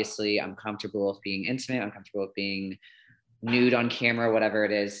 because obviously I'm comfortable with being intimate. I'm comfortable with being nude on camera, whatever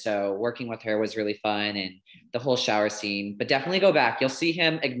it is. So working with her was really fun, and the whole shower scene. But definitely go back. You'll see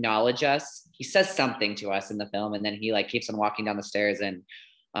him acknowledge us. He says something to us in the film, and then he like keeps on walking down the stairs. And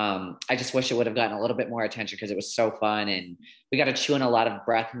I just wish it would have gotten a little bit more attention because it was so fun, and we got to chew on a lot of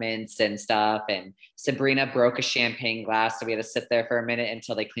breath mints and stuff. And Sabrina broke a champagne glass, so we had to sit there for a minute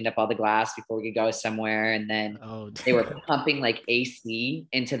until they cleaned up all the glass before we could go somewhere. And then they were pumping like AC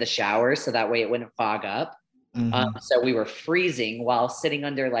into the shower so that way it wouldn't fog up. So we were freezing while sitting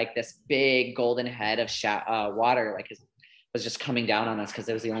under like this big golden head of water, like was just coming down on us because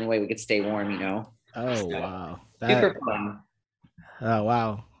it was the only way we could stay warm, Oh wow, super fun. Oh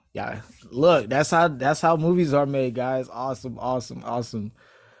wow, yeah. Look, that's how movies are made, guys. Awesome.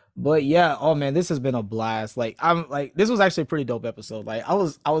 But yeah, oh man, this has been a blast. Like this was actually a pretty dope episode. Like I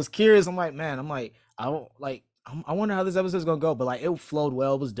was curious. I'm like, man, I wonder how this episode's gonna go. But like it flowed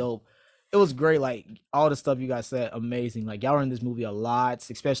well. It was dope. It was great. Like all the stuff you guys said, amazing. Like y'all were in this movie a lot,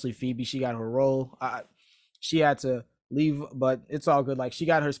 especially Phoebe. She got her role. She had to leave, but it's all good. Like she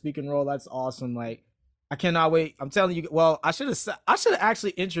got her speaking role. That's awesome. Like I cannot wait. I'm telling you. Well, I should have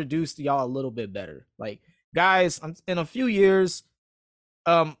actually introduced y'all a little bit better. Like, guys, in a few years,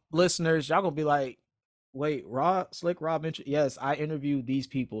 listeners, y'all gonna be like, wait, Slick Rob, yes, I interviewed these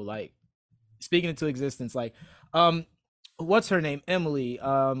people, like speaking into existence. Like, what's her name? Emily.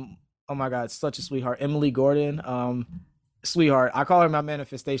 Oh my God, such a sweetheart. Emily Gordon. Sweetheart. I call her my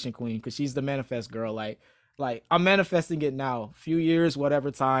manifestation queen because she's the manifest girl. Like I'm manifesting it now. Few years,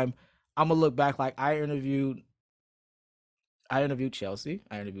 whatever time, I'm gonna look back like I interviewed Chelsea.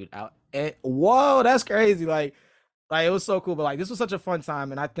 I interviewed out. And whoa, that's crazy. Like it was so cool. But like this was such a fun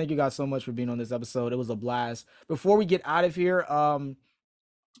time, and I thank you guys so much for being on this episode. It was a blast. Before we get out of here,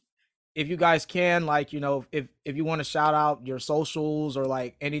 if you guys can, like, you know, if you want to shout out your socials or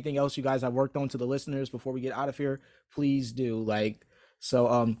like anything else you guys have worked on to the listeners before we get out of here, please do. Like,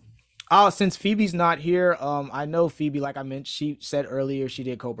 so since Phoebe's not here, I know Phoebe, like I mentioned, she said earlier she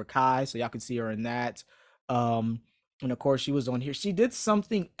did Cobra Kai, so y'all can see her in that. And of course she was on here. She did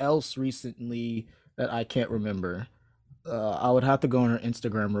something else recently that I can't remember. I would have to go on her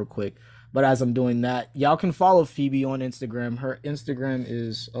Instagram real quick. But as I'm doing that, y'all can follow Phoebe on Instagram. Her Instagram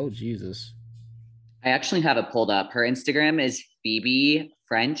is, oh Jesus, I actually have it pulled up. Her Instagram is Phoebe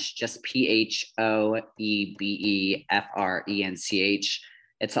French, just PhoebeFrench.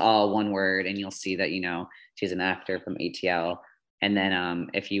 It's all one word, and you'll see that, you know, she's an actor from ATL. And then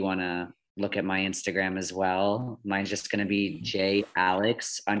if you want to look at my Instagram as well, mine's just going to be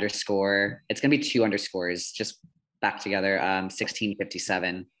JAlex_. It's going to be 2 underscores, just back together,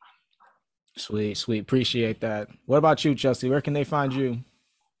 1657. Sweet. Appreciate that. What about you, Chelsea? Where can they find you?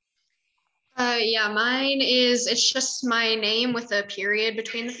 Yeah, mine is, it's just my name with a period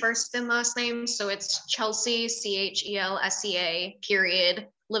between the first and last name. So it's Chelsea, CHELSEA, period,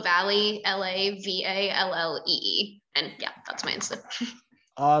 LaValle, LAVALLEE. And yeah, that's my Insta.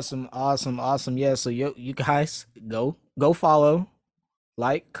 Awesome. Yeah, so you guys go follow,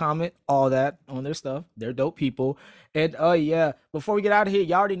 like, comment, all that on their stuff. They're dope people. And yeah, before we get out of here,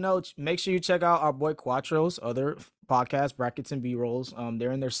 y'all already know, make sure you check out our boy Quattro's other podcast, Brackets and B-Rolls.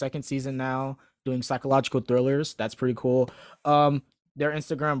 They're in their 2nd season now, doing psychological thrillers. That's pretty cool. Their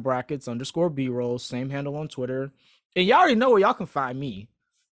Instagram, Brackets_B-Rolls, same handle on Twitter. And y'all already know where y'all can find me.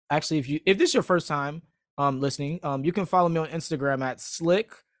 Actually, if this is your first time listening, you can follow me on Instagram at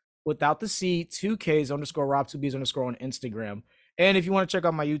slick without the C, 2Ks _Rob 2Bs _ on Instagram. And if you want to check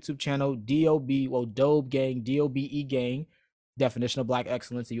out my YouTube channel, Dobe Gang, DOBE Gang, definition of Black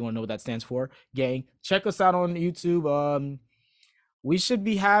excellence, if you want to know what that stands for, gang. Check us out on YouTube. We should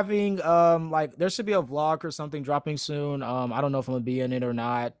be having like, there should be a vlog or something dropping soon. I don't know if I'm gonna be in it or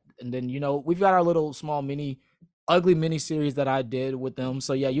not. And then, you know, we've got our little small ugly mini series that I did with them.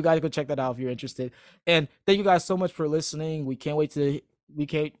 So yeah, you guys go check that out if you're interested. And thank you guys so much for listening. We can't wait to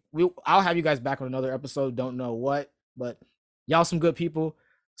I'll have you guys back on another episode. Don't know what, but y'all some good people,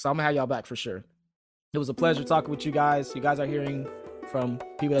 so I'm gonna have y'all back for sure. It was a pleasure talking with you guys. You guys are hearing from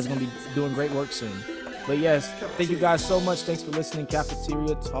people that's gonna be doing great work soon. But yes, thank you guys so much. Thanks for listening.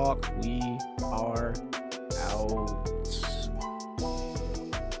 Cafeteria Talk. We are out.